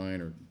later online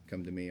or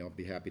come to me. I'll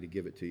be happy to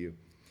give it to you.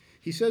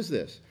 He says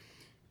this: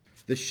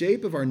 the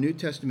shape of our New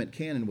Testament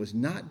canon was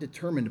not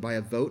determined by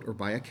a vote or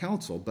by a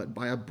council, but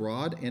by a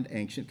broad and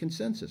ancient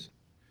consensus.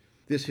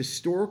 This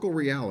historical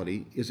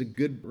reality is a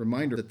good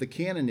reminder that the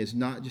canon is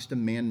not just a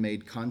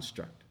man-made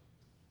construct.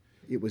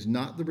 It was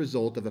not the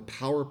result of a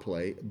power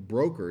play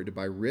brokered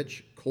by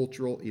rich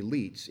cultural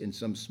elites in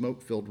some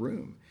smoke-filled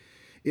room.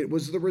 It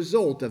was the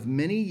result of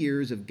many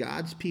years of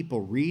God's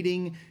people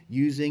reading,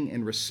 using,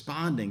 and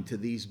responding to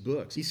these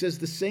books. He says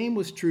the same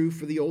was true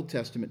for the Old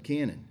Testament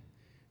canon.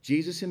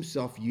 Jesus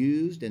himself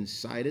used and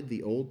cited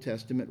the Old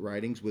Testament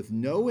writings with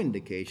no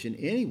indication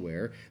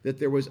anywhere that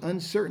there was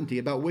uncertainty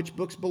about which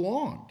books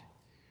belonged.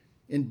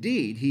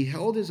 Indeed, he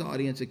held his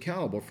audience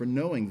accountable for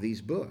knowing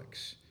these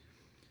books.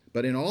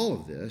 But in all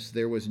of this,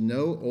 there was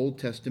no Old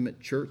Testament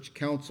church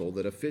council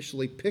that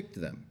officially picked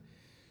them.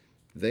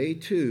 They,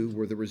 too,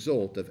 were the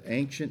result of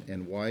ancient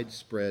and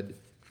widespread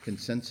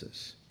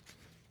consensus.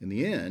 In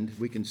the end,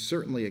 we can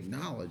certainly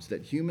acknowledge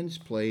that humans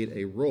played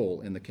a role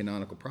in the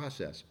canonical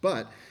process,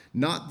 but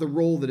not the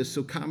role that is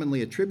so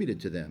commonly attributed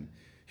to them.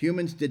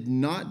 Humans did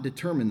not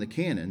determine the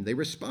canon, they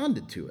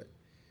responded to it.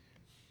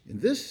 In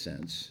this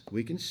sense,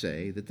 we can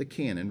say that the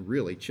canon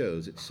really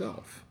chose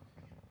itself.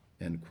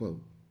 End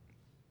quote.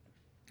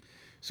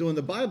 So in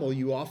the Bible,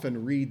 you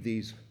often read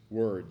these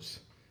words,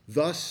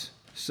 "Thus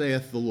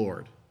saith the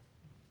Lord,"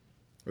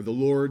 or "the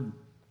Lord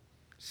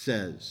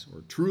says,"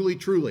 or "truly,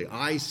 truly,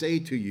 I say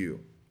to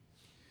you."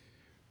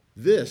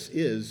 This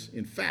is,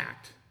 in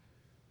fact,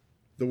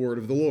 the word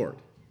of the Lord.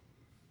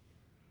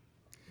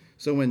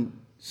 So when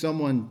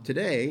someone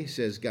today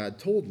says, "God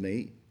told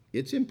me,"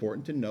 it's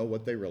important to know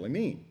what they really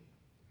mean.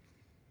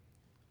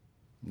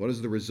 What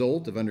is the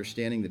result of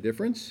understanding the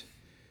difference?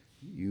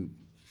 You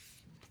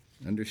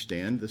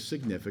understand the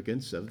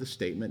significance of the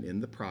statement in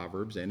the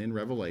Proverbs and in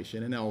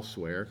Revelation and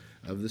elsewhere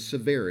of the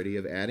severity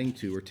of adding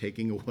to or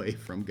taking away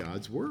from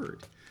God's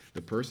word.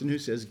 The person who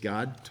says,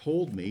 "God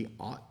told me,"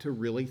 ought to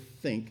really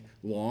think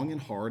long and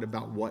hard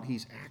about what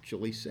he's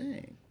actually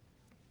saying.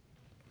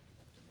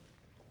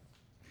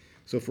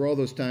 So for all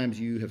those times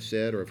you have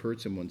said or have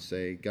heard someone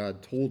say,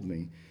 "God told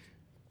me,"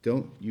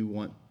 don't you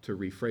want to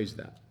rephrase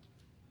that?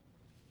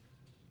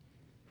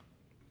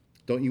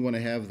 Don't you want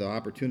to have the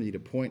opportunity to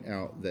point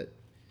out that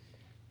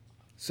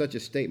such a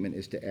statement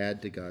is to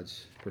add to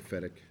God's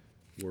prophetic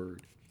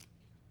word?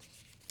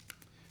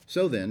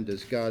 So then,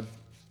 does God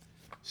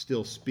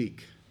still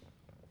speak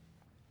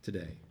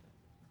today?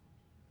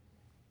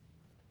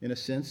 In a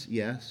sense,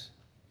 yes.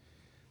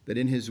 That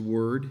in his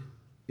word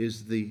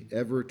is the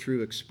ever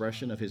true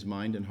expression of his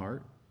mind and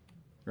heart,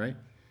 right?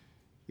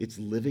 It's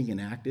living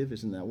and active.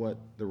 Isn't that what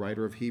the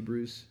writer of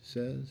Hebrews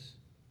says?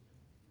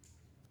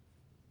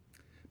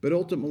 But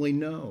ultimately,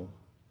 no.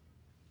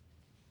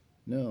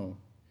 No.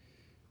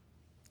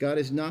 God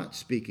is not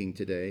speaking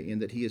today in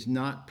that he is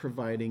not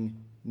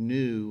providing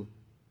new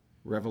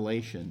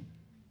revelation.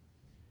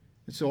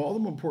 And so all the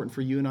more important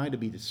for you and I to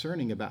be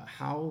discerning about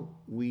how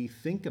we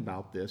think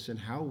about this and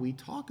how we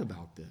talk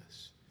about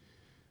this.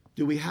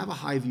 Do we have a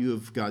high view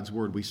of God's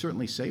word? We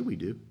certainly say we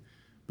do.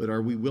 But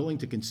are we willing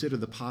to consider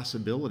the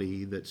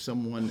possibility that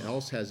someone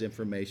else has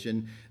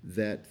information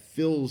that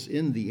fills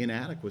in the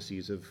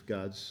inadequacies of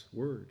God's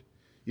word?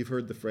 You've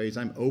heard the phrase,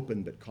 "I'm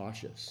open but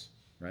cautious,"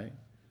 right?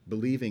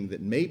 Believing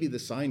that maybe the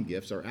sign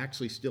gifts are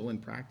actually still in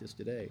practice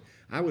today.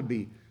 I would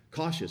be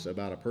cautious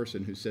about a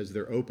person who says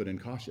they're open and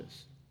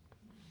cautious.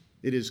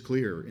 It is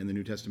clear in the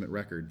New Testament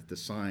record that the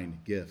sign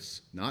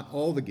gifts, not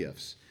all the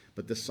gifts,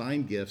 but the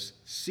sign gifts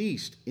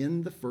ceased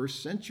in the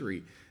first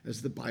century,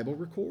 as the Bible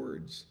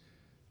records.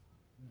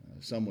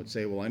 Some would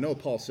say, well, I know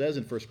Paul says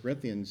in 1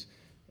 Corinthians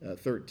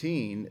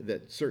 13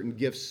 that certain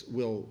gifts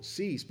will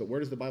cease, but where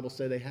does the Bible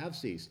say they have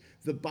ceased?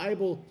 The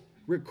Bible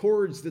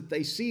records that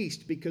they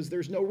ceased because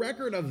there's no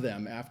record of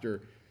them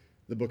after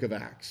the book of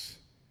Acts.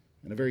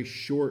 And a very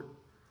short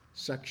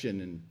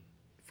section in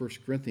 1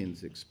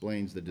 Corinthians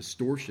explains the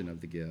distortion of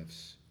the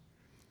gifts.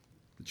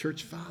 The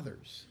church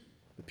fathers,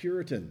 the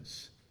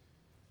Puritans,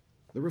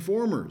 the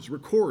reformers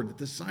record that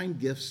the sign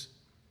gifts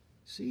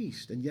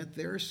ceased. And yet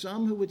there are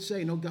some who would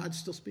say, no, God's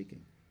still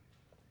speaking.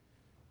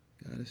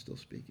 God is still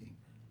speaking.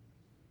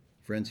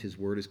 Friends, his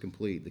word is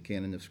complete. The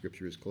canon of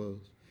Scripture is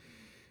closed.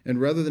 And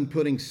rather than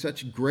putting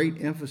such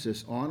great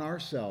emphasis on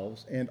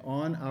ourselves and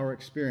on our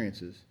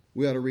experiences,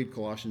 we ought to read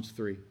Colossians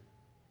 3.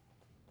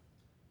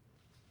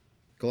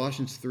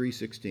 Colossians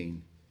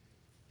 3:16.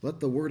 Let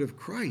the word of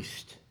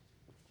Christ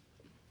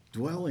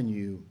dwell in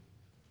you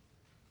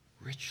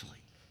richly.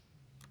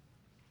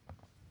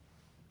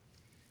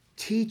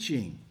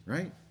 Teaching,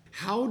 right?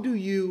 How do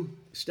you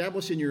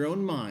establish in your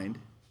own mind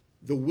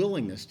the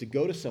willingness to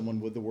go to someone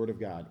with the word of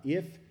God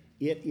if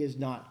it is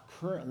not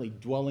currently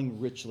dwelling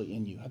richly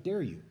in you? How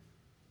dare you?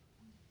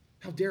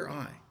 How dare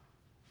I?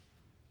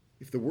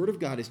 If the word of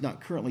God is not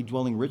currently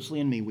dwelling richly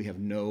in me, we have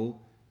no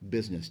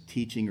business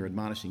teaching or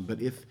admonishing.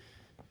 But if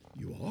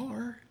you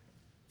are,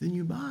 then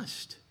you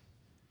must.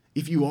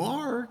 If you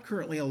are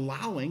currently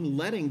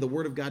letting the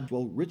word of God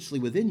dwell richly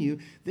within you,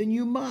 then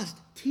you must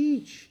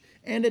teach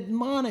and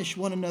admonish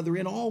one another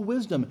in all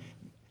wisdom,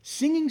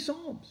 singing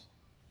psalms.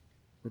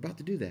 We're about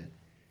to do that.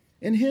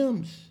 And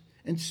hymns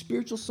and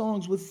spiritual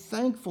songs with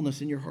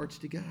thankfulness in your hearts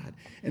to God.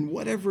 And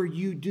whatever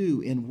you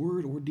do in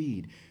word or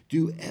deed,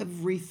 do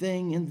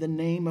everything in the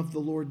name of the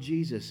Lord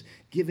Jesus,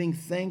 giving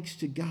thanks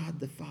to God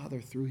the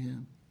Father through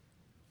him.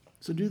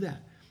 So do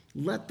that.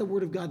 Let the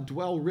word of God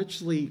dwell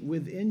richly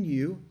within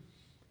you.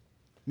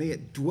 May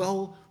it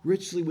dwell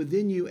richly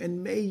within you,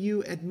 and may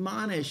you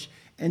admonish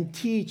and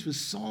teach with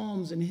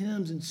psalms and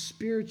hymns and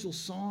spiritual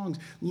songs,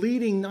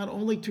 leading not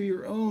only to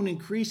your own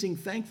increasing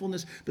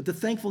thankfulness, but the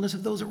thankfulness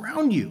of those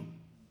around you.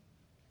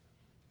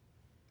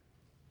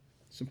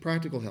 Some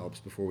practical helps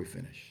before we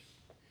finish.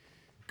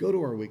 Go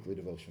to our weekly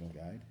devotional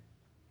guide.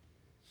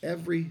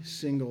 Every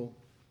single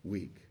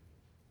week,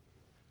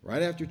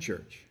 right after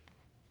church,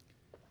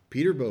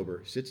 Peter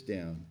Bober sits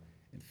down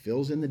and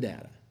fills in the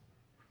data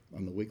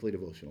on the weekly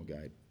devotional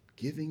guide,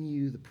 giving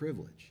you the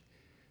privilege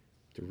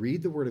to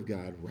read the Word of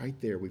God right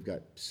there. We've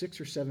got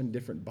 6 or 7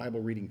 different Bible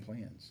reading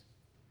plans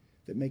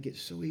that make it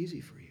so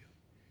easy for you.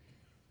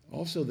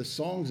 Also, the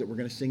songs that we're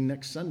going to sing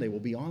next Sunday will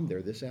be on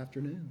there this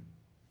afternoon.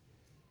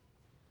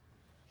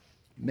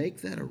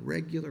 Make that a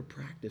regular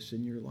practice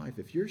in your life.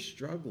 If you're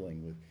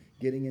struggling with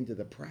getting into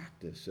the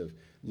practice of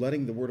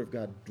letting the Word of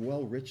God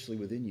dwell richly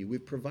within you,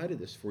 we've provided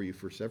this for you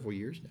for several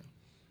years now.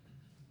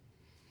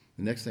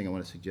 The next thing I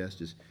want to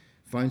suggest is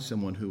find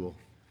someone who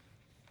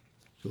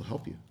will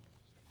help you.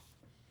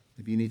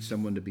 Maybe you need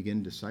someone to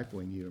begin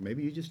discipling you, or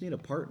maybe you just need a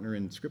partner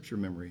in Scripture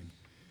memory,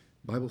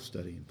 Bible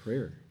study, and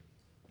prayer.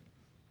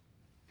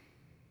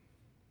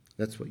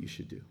 That's what you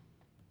should do.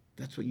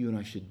 That's what you and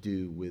I should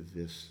do with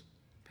this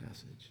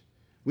passage.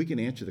 We can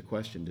answer the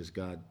question, does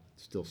God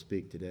still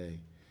speak today?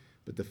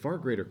 But the far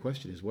greater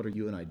question is, what are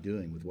you and I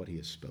doing with what he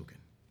has spoken?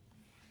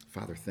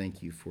 Father,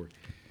 thank you for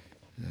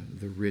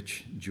the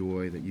rich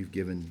joy that you've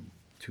given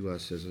to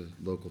us as a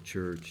local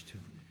church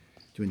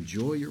to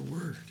enjoy your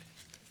word.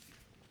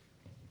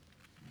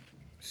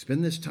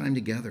 Spend this time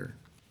together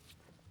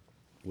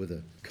with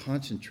a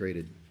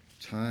concentrated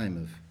time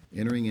of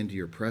entering into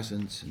your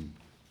presence and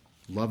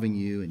loving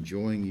you,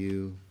 enjoying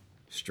you,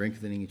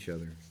 strengthening each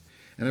other.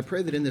 And I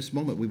pray that in this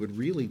moment we would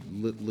really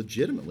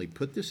legitimately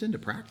put this into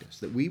practice,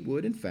 that we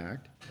would, in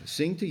fact,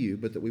 sing to you,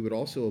 but that we would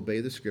also obey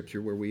the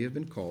Scripture where we have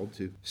been called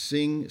to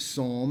sing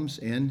psalms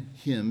and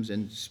hymns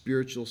and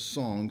spiritual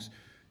songs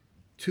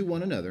to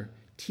one another,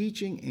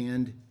 teaching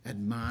and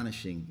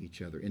admonishing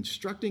each other,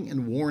 instructing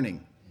and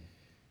warning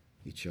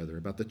each other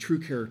about the true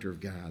character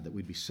of God, that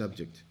we'd be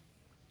subject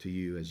to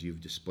you as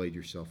you've displayed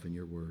yourself in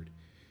your word.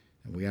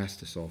 And we ask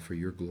this all for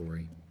your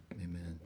glory. Amen.